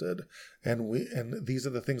accepted. And these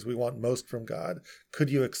are the things we want most from God. Could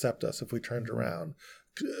you accept us if we turned around?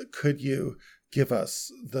 Could you give us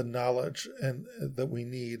the knowledge that we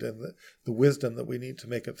need and the wisdom that we need to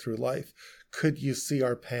make it through life? Could you see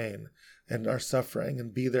our pain and our suffering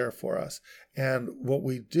and be there for us? And what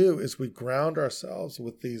we do is we ground ourselves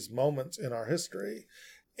with these moments in our history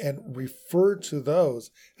and refer to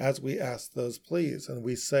those as we ask those pleas. And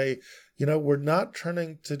we say, we're not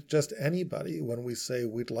turning to just anybody when we say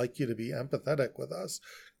we'd like you to be empathetic with us.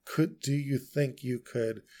 Do you think you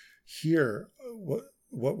could hear what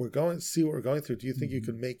we're going through? Do you think you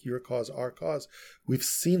can make your cause our cause? We've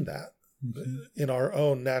seen that. Mm-hmm. In our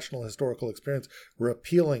own national historical experience, we're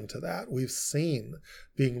appealing to that. We've seen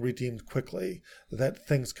being redeemed quickly, that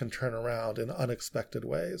things can turn around in unexpected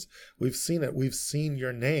ways. We've seen it. We've seen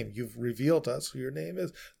your name. You've revealed to us who your name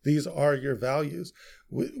is. These are your values.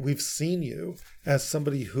 We've seen you as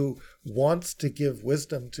somebody who wants to give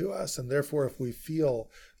wisdom to us, and therefore, if we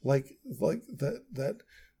feel like that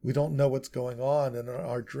we don't know what's going on, and in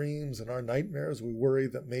our dreams and our nightmares, we worry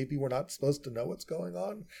that maybe we're not supposed to know what's going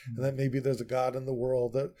on, and that maybe there's a God in the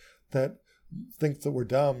world that thinks that we're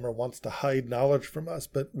dumb or wants to hide knowledge from us,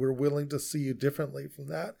 but we're willing to see you differently from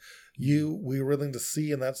that. We're willing to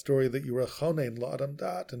see in that story that you were a chonen la'adam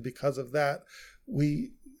dat, and because of that, we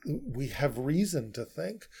have reason to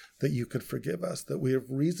think that you could forgive us, that we have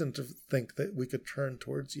reason to think that we could turn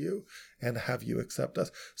towards you and have you accept us.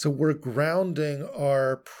 So we're grounding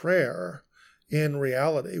our prayer in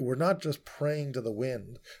reality. We're not just praying to the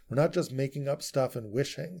wind. We're not just making up stuff and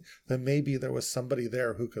wishing that maybe there was somebody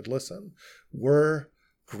there who could listen. We're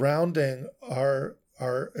grounding our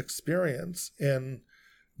experience in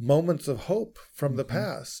moments of hope from the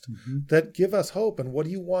past that give us hope. And what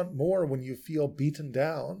do you want more when you feel beaten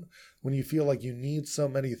down, when you feel like you need so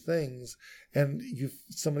many things, and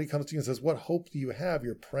somebody comes to you and says, what hope do you have?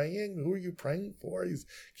 You're praying? Who are you praying for? He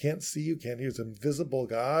can't see you, can't hear. He's an invisible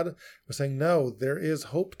God. We're saying, no, there is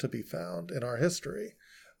hope to be found in our history.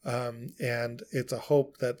 And it's a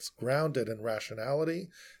hope that's grounded in rationality,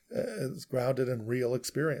 it's grounded in real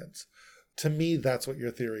experience. To me, that's what your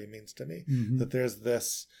theory means to me, that there's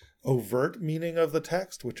this overt meaning of the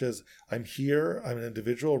text, which is, I'm here, I'm an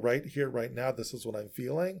individual right here, right now, this is what I'm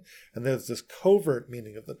feeling. And there's this covert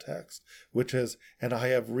meaning of the text, which is, and I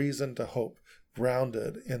have reason to hope,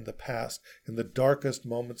 grounded in the past, in the darkest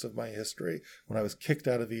moments of my history, when I was kicked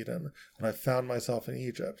out of Eden, when I found myself in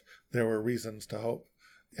Egypt, there were reasons to hope.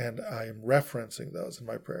 And I am referencing those in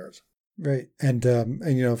my prayers. Right. And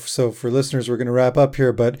so for listeners, we're going to wrap up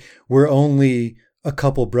here, but we're only a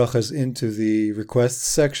couple brachas into the requests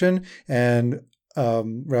section. And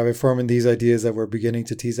Rabbi Fohrman, these ideas that we're beginning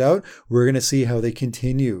to tease out, we're going to see how they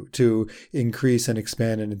continue to increase and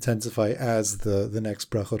expand and intensify as the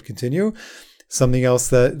next brachot continue. Something else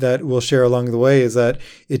that we'll share along the way is that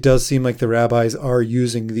it does seem like the rabbis are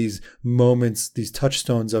using these moments, these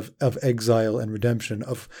touchstones of exile and redemption,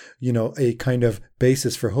 of, a kind of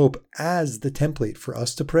basis for hope as the template for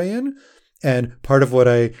us to pray in. And part of what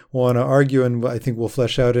I want to argue, and I think we'll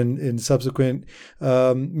flesh out in subsequent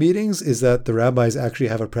meetings, is that the rabbis actually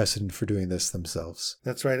have a precedent for doing this themselves.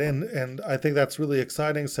 That's right. And I think that's really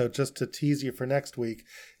exciting. So just to tease you for next week,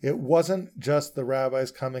 it wasn't just the rabbis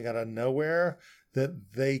coming out of nowhere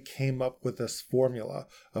that they came up with this formula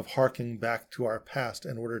of harking back to our past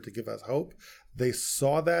in order to give us hope. They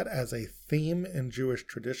saw that as a theme in Jewish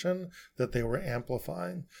tradition that they were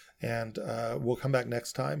amplifying. And we'll come back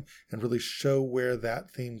next time and really show where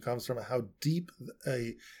that theme comes from, how deep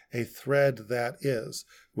a thread that is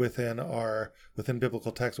within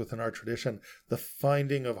biblical text, within our tradition, the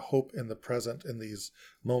finding of hope in the present in these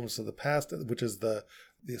moments of the past, which is the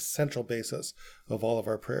essential basis of all of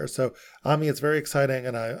our prayers. So, Ami, it's very exciting,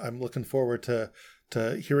 and I'm looking forward to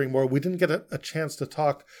hearing more. We didn't get a chance to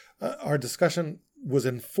talk. Our discussion was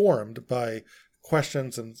informed by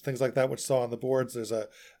questions and things like that, which saw on the boards. There's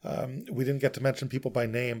we didn't get to mention people by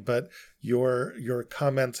name, but your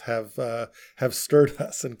comments have stirred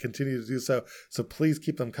us and continue to do so. So please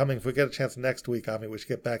keep them coming. If we get a chance next week, Ami, we should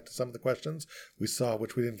get back to some of the questions we saw,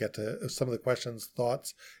 which we didn't get to. Some of the questions,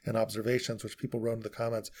 thoughts, and observations, which people wrote in the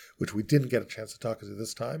comments, which we didn't get a chance to talk to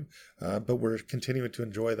this time, but we're continuing to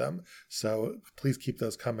enjoy them. So please keep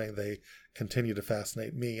those coming. They continue to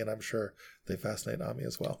fascinate me, and I'm sure they fascinate Ami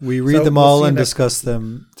as well. We read them all and discuss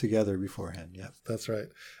them together beforehand. Yeah, that's right. And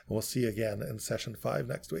we'll see you again in session 5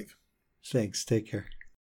 next week. Thanks. Take care.